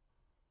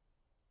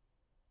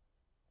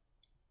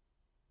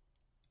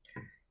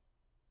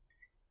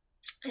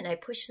 and I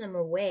push them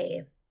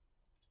away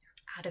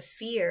out of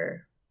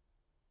fear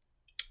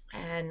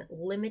and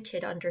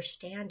limited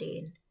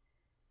understanding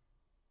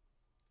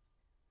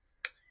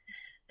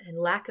and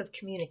lack of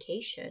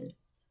communication,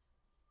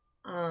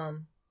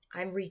 I'm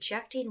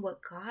rejecting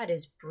what God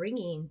is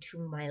bringing to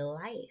my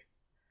life,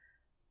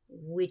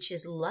 which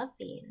is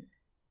loving,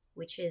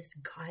 which is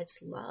God's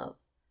love.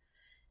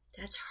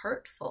 That's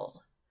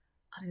hurtful.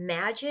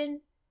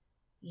 Imagine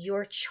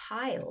your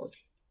child.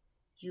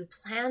 You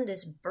plan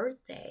this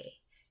birthday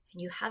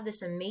and you have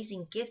this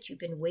amazing gift you've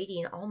been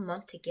waiting all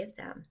month to give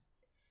them.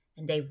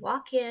 And they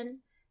walk in,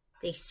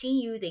 they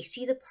see you, they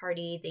see the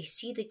party, they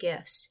see the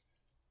gifts.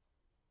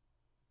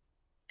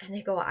 And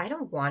they go, I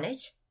don't want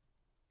it.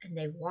 And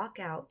they walk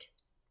out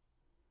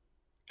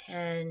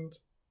and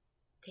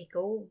they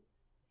go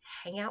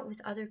hang out with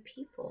other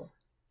people.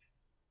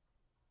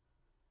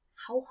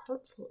 How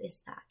hurtful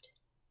is that?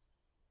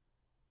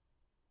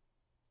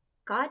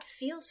 God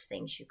feels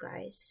things, you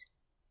guys.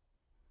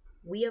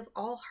 We have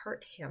all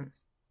hurt him.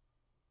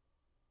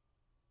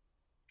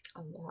 A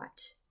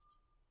lot.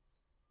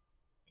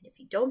 And if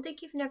you don't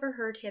think you've never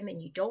hurt him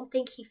and you don't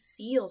think he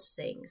feels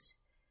things,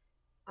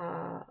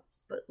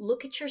 but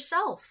look at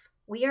yourself.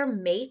 We are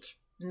made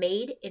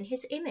in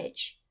his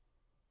image.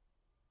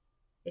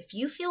 If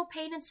you feel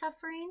pain and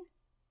suffering,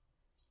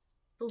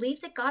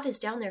 believe that God is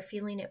down there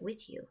feeling it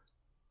with you.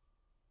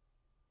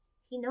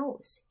 He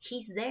knows.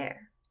 He's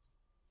there.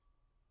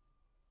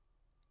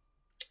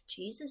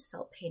 Jesus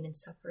felt pain and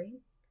suffering,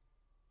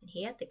 and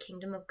he had the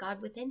kingdom of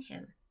God within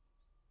him.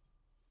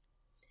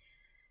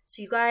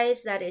 So you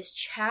guys, that is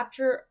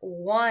chapter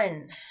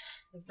 1,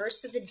 the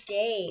verse of the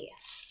day.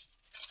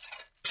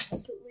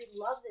 Absolutely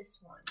love this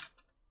one.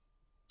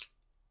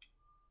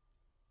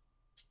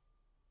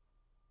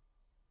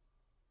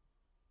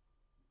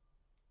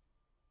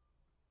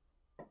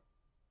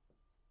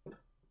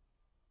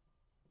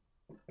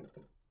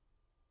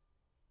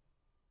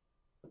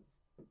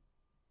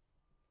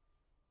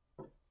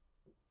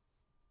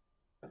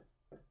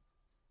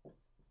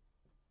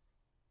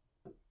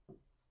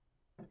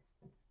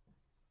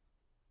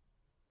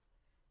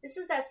 This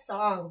is that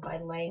song by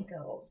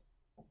Lanco.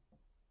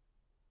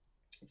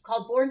 It's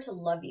called Born to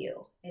Love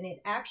You. And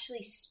it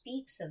actually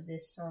speaks of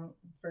this song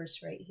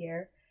verse right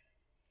here.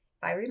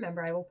 If I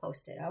remember, I will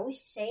post it. I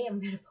always say I'm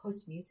going to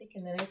post music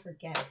and then I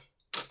forget.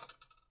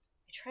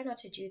 I try not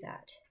to do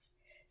that.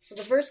 So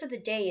the verse of the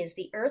day is,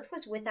 the earth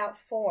was without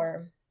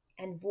form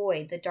and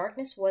void. The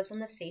darkness was on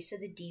the face of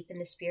the deep, and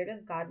the Spirit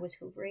of God was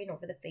hovering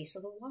over the face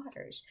of the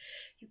waters.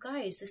 You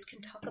guys, this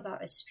can talk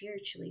about us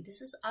spiritually.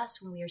 This is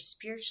us when we are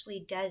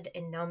spiritually dead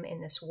and numb in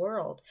this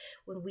world,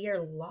 when we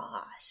are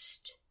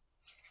lost.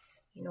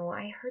 You know,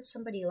 I heard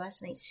somebody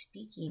last night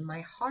speaking, my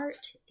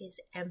heart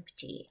is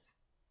empty.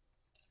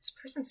 This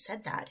person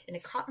said that, and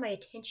it caught my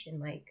attention.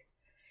 Like,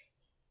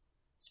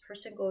 this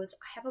person goes,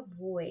 I have a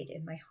void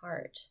in my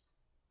heart.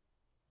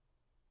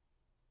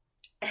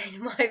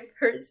 And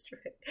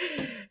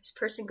this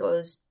person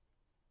goes,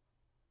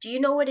 do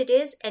you know what it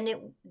is?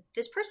 And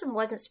this person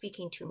wasn't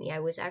speaking to me. I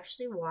was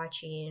actually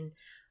watching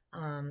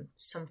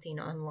something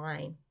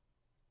online.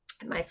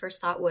 And my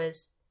first thought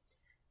was,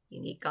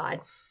 you need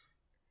God.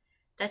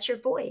 That's your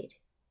void.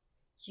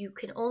 You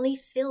can only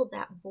fill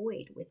that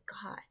void with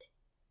God.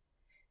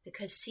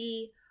 Because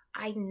see,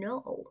 I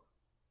know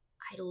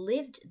I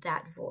lived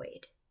that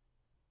void.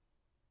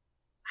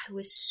 I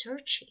was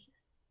searching.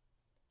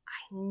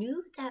 I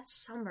knew that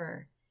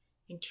summer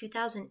in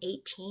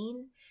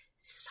 2018,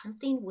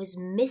 something was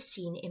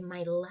missing in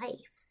my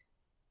life.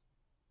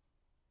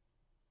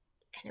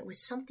 And it was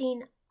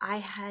something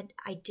I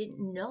didn't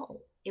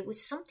know. It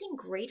was something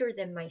greater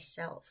than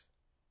myself.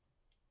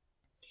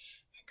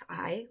 And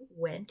I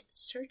went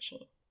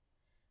searching.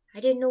 I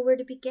didn't know where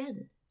to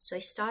begin. So I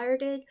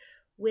started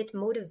with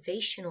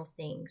motivational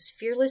things.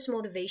 Fearless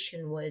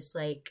motivation was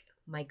like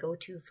my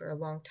go-to for a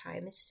long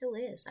time. It still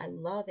is. I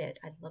love it.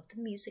 I love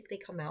the music they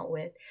come out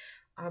with.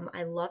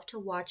 I love to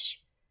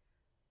watch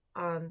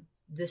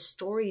the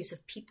stories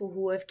of people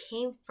who have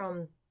came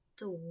from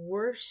the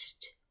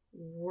worst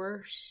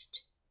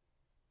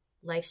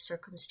life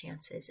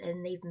circumstances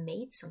and they've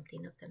made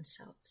something of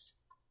themselves.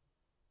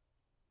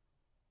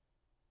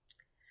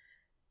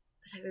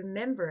 But I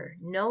remember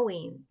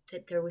knowing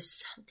that there was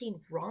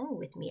something wrong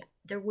with me.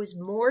 There was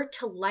more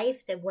to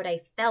life than what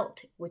I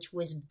felt, which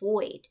was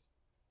void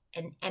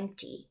and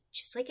empty,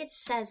 just like it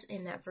says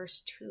in that verse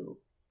 2.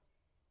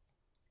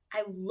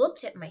 I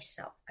looked at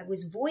myself. I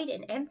was void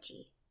and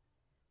empty.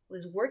 I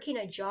was working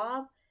a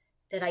job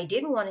that I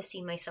didn't want to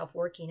see myself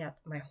working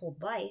at my whole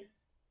life.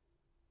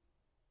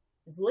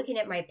 I was looking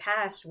at my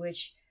past,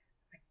 which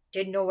I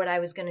didn't know what I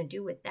was going to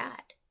do with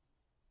that.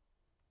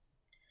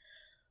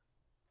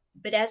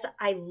 But as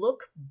I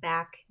look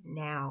back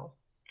now,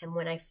 and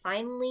when I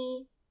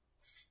finally,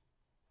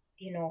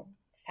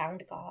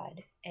 found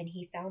God, and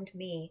He found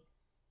me,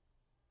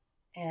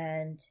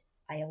 and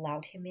I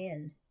allowed Him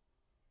in,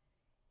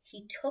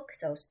 He took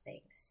those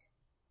things.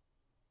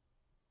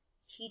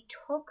 He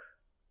took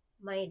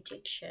my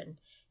addiction,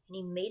 and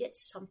He made it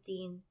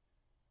something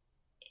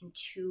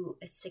into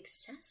a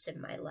success in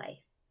my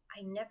life.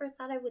 I never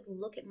thought I would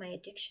look at my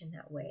addiction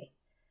that way.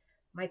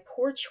 My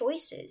poor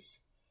choices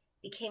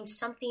became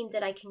something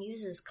that I can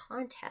use as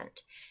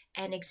content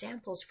and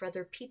examples for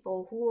other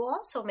people who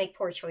also make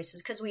poor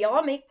choices, because we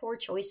all make poor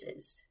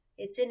choices.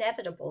 It's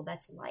inevitable.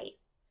 That's life.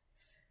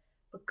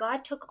 But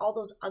God took all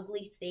those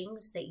ugly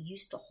things that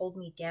used to hold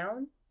me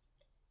down,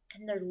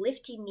 and they're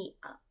lifting me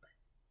up.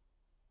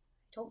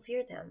 I don't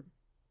fear them.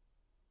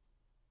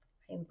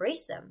 I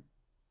embrace them.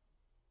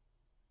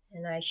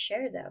 And I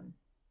share them.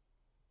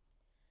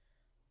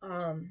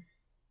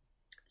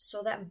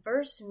 So that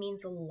verse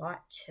means a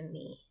lot to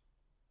me.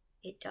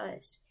 It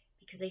does,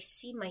 because I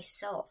see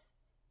myself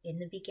in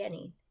the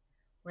beginning.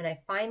 When I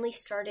finally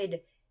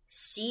started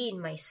seeing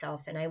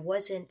myself, and I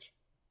wasn't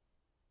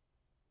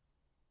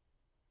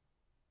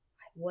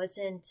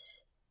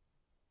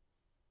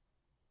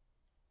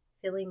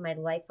filling my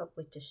life up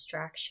with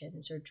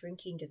distractions or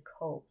drinking to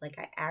cope. Like,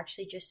 I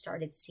actually just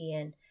started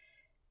seeing,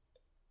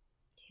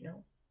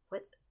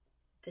 what,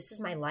 this is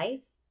my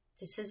life.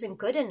 This isn't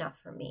good enough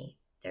for me.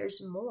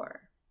 There's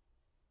more.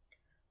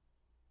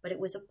 But it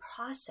was a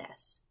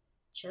process.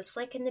 Just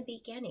like in the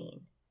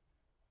beginning,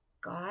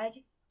 God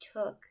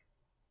took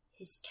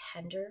His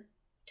tender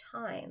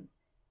time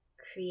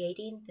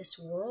creating this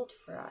world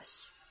for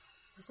us.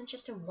 It wasn't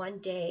just in one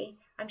day.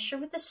 I'm sure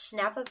with the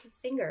snap of the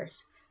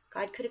fingers,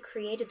 God could have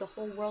created the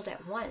whole world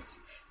at once.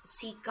 But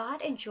see,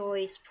 God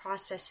enjoys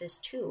processes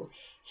too.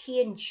 He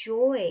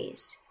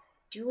enjoys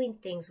doing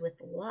things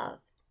with love.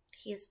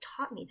 He has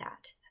taught me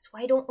that. That's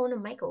why I don't own a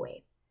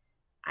microwave.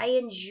 I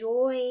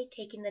enjoy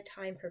taking the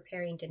time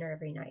preparing dinner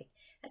every night.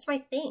 That's my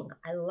thing.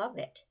 I love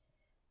it.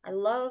 I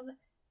love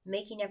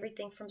making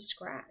everything from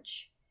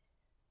scratch.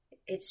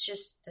 That's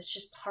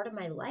just part of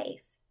my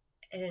life.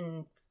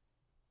 And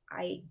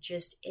I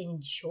just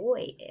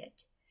enjoy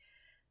it.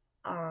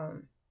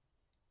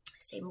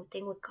 Same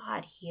thing with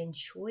God. He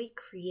enjoyed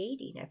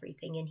creating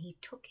everything, and He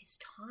took His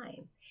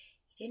time.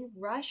 He didn't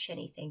rush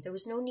anything. There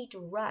was no need to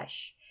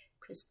rush,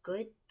 because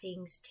good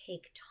things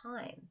take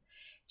time.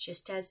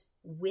 Just as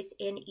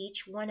within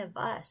each one of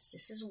us.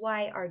 This is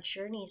why our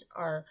journeys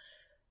are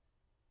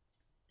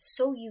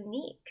so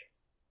unique.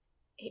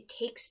 It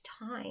takes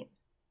time.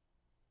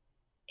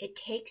 It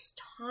takes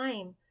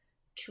time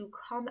to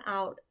come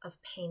out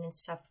of pain and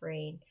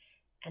suffering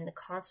and the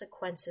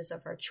consequences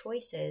of our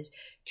choices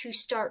to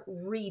start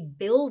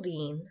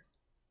rebuilding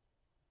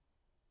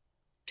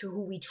to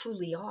who we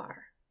truly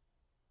are.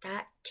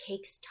 That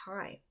takes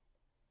time.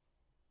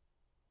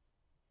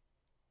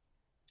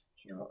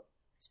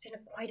 It's been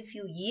quite a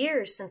few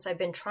years since I've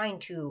been trying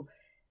to,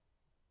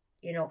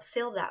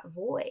 fill that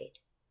void.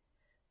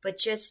 But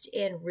just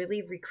in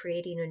really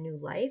recreating a new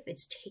life,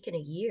 it's taken a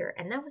year.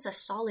 And that was a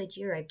solid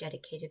year I've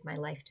dedicated my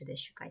life to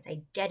this, you guys.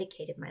 I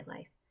dedicated my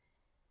life.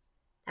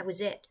 That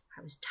was it.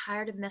 I was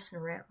tired of messing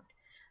around.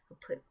 I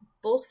put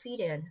both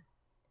feet in.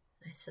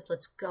 I said,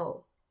 let's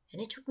go.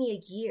 And it took me a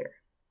year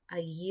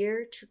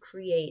to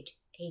create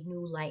a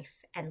new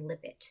life and live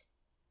it.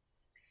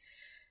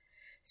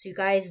 So you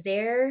guys,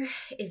 there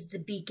is the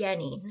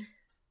beginning,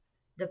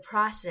 the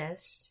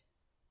process,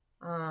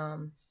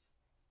 And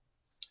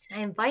I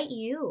invite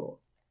you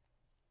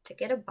to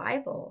get a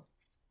Bible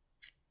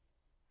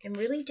and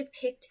really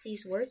depict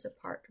these words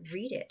apart.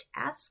 Read it.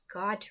 Ask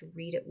God to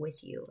read it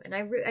with you. And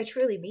I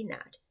truly mean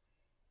that.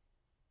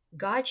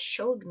 God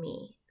showed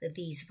me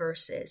these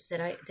verses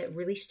that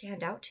really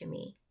stand out to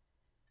me.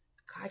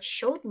 God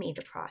showed me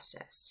the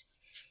process.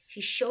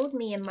 He showed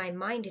me in my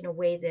mind in a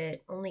way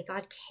that only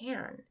God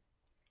can.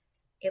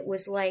 It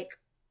was like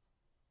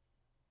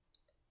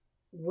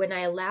when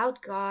I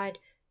allowed God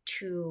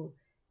to,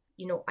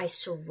 I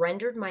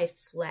surrendered my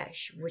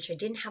flesh, which I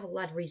didn't have a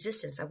lot of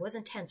resistance. I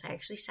wasn't tense. I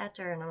actually sat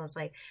there and I was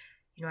like,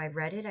 I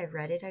read it.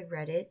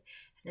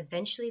 And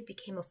eventually it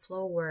became a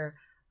flow where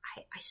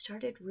I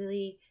started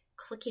really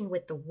clicking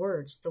with the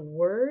words. The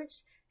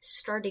words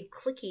started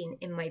clicking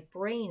in my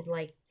brain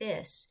like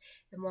this.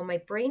 And while my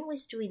brain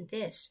was doing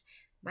this,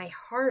 my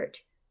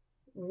heart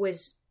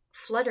was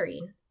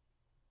fluttering.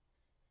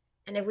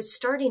 And it was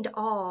starting to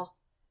all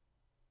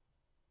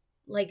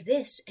like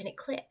this, and it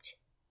clicked.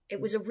 It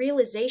was a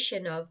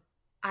realization of,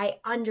 I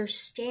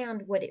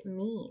understand what it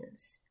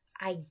means.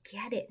 I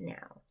get it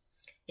now.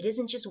 It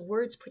isn't just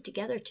words put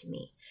together to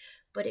me,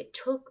 but it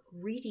took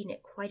reading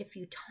it quite a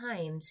few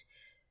times,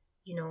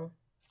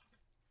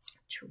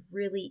 to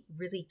really,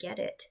 really get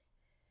it.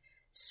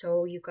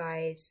 So you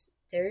guys,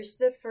 there's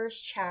the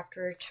first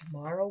chapter.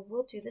 Tomorrow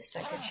we'll do the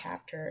second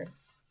chapter.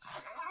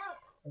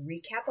 A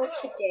recap of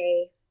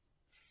today.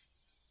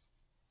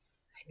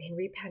 I'm in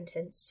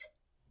repentance.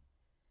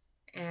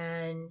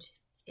 And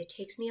it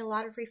takes me a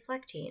lot of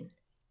reflecting.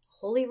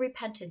 Holy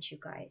repentance, you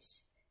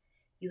guys.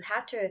 You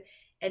have to,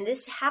 and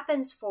this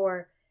happens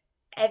for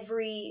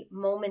every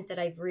moment that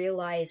I've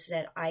realized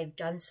that I've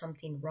done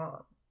something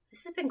wrong.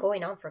 This has been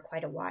going on for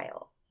quite a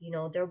while.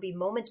 There'll be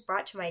moments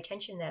brought to my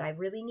attention that I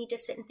really need to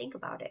sit and think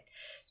about it.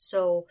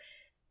 So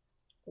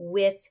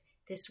with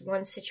this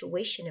one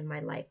situation in my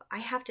life, I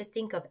have to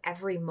think of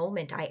every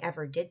moment I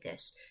ever did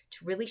this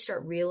to really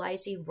start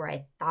realizing where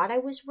I thought I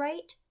was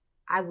right,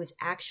 I was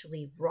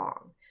actually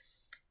wrong.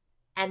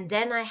 And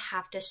then I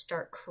have to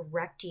start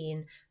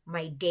correcting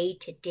my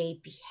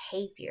day-to-day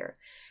behavior.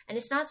 And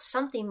it's not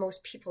something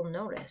most people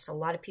notice. A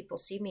lot of people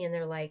see me and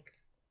they're like,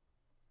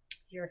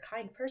 you're a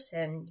kind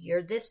person,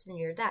 you're this and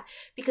you're that,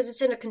 because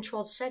it's in a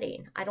controlled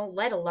setting. I don't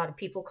let a lot of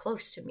people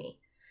close to me.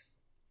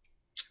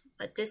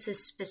 But this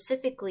is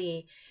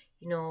specifically,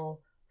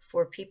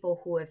 for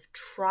people who have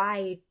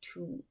tried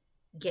to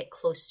get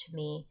close to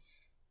me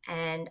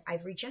and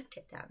I've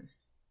rejected them.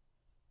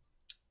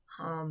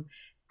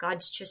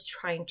 God's just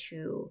trying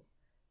to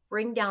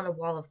bring down a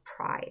wall of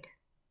pride.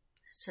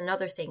 That's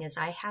another thing, is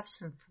I have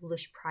some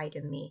foolish pride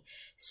in me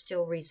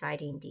still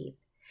residing deep.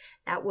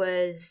 That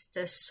was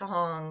the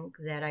song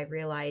that I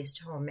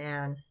realized, oh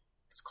man,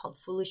 it's called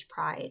Foolish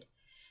Pride.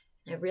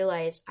 And I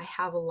realized I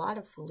have a lot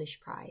of foolish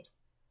pride.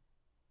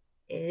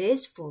 It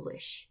is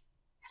foolish,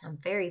 and I'm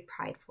very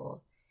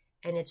prideful,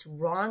 and it's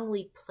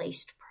wrongly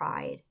placed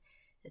pride.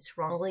 It's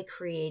wrongly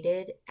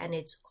created, and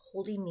it's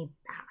holding me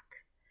back.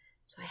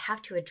 So I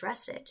have to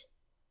address it.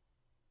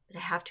 But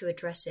I have to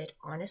address it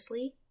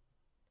honestly,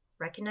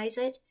 recognize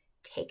it,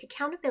 take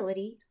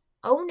accountability,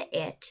 own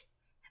it,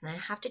 and then I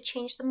have to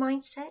change the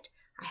mindset.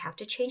 I have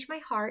to change my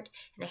heart,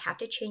 and I have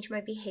to change my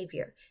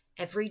behavior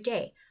every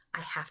day.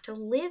 I have to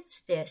live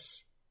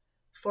this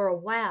for a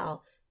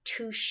while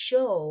to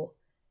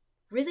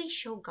really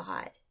show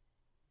God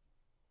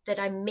that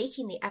I'm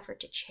making the effort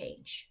to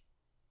change.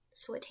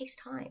 So it takes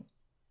time.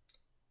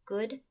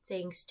 Good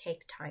things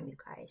take time, you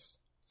guys.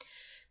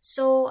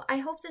 So I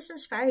hope this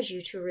inspires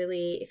you to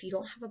really, if you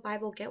don't have a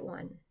Bible, get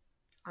one.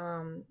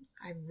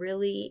 I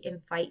really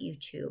invite you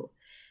to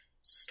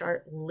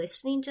start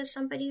listening to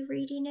somebody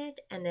reading it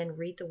and then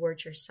read the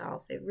word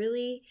yourself. It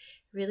really,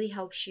 really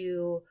helps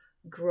you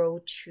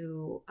grow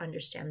to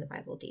understand the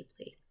Bible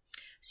deeply.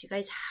 So you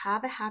guys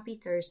have a happy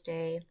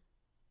Thursday.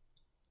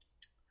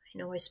 I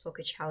know I spoke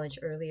a challenge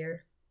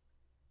earlier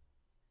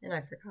and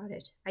I forgot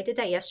it. I did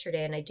that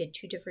yesterday and I did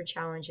 2 different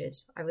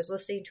challenges. I was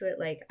listening to it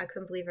like I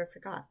couldn't believe I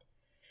forgot.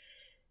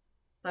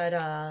 But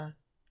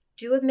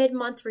do a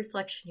mid-month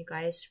reflection, you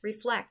guys.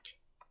 Reflect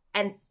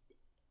and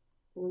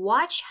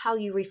watch how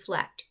you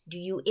reflect. Do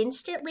you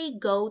instantly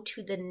go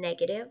to the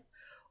negative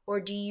or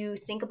do you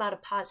think about a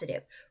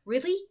positive?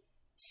 Really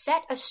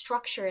set a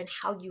structure in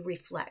how you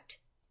reflect.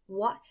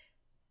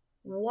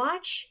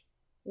 Watch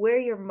where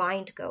your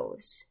mind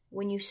goes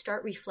when you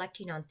start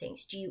reflecting on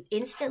things. Do you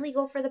instantly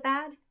go for the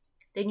bad?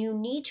 Then you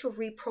need to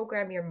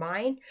reprogram your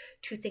mind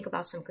to think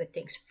about some good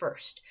things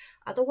first.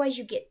 Otherwise,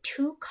 you get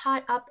too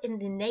caught up in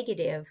the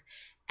negative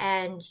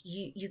and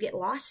you get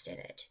lost in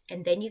it.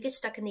 And then you get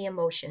stuck in the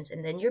emotions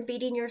and then you're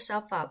beating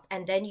yourself up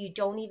and then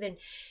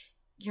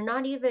you're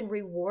not even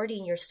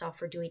rewarding yourself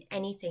for doing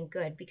anything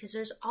good, because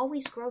there's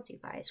always growth, you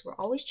guys. We're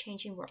always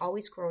changing. We're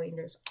always growing.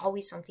 There's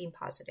always something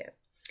positive.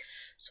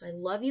 So I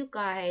love you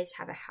guys.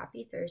 Have a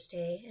happy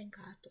Thursday and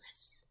God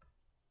bless.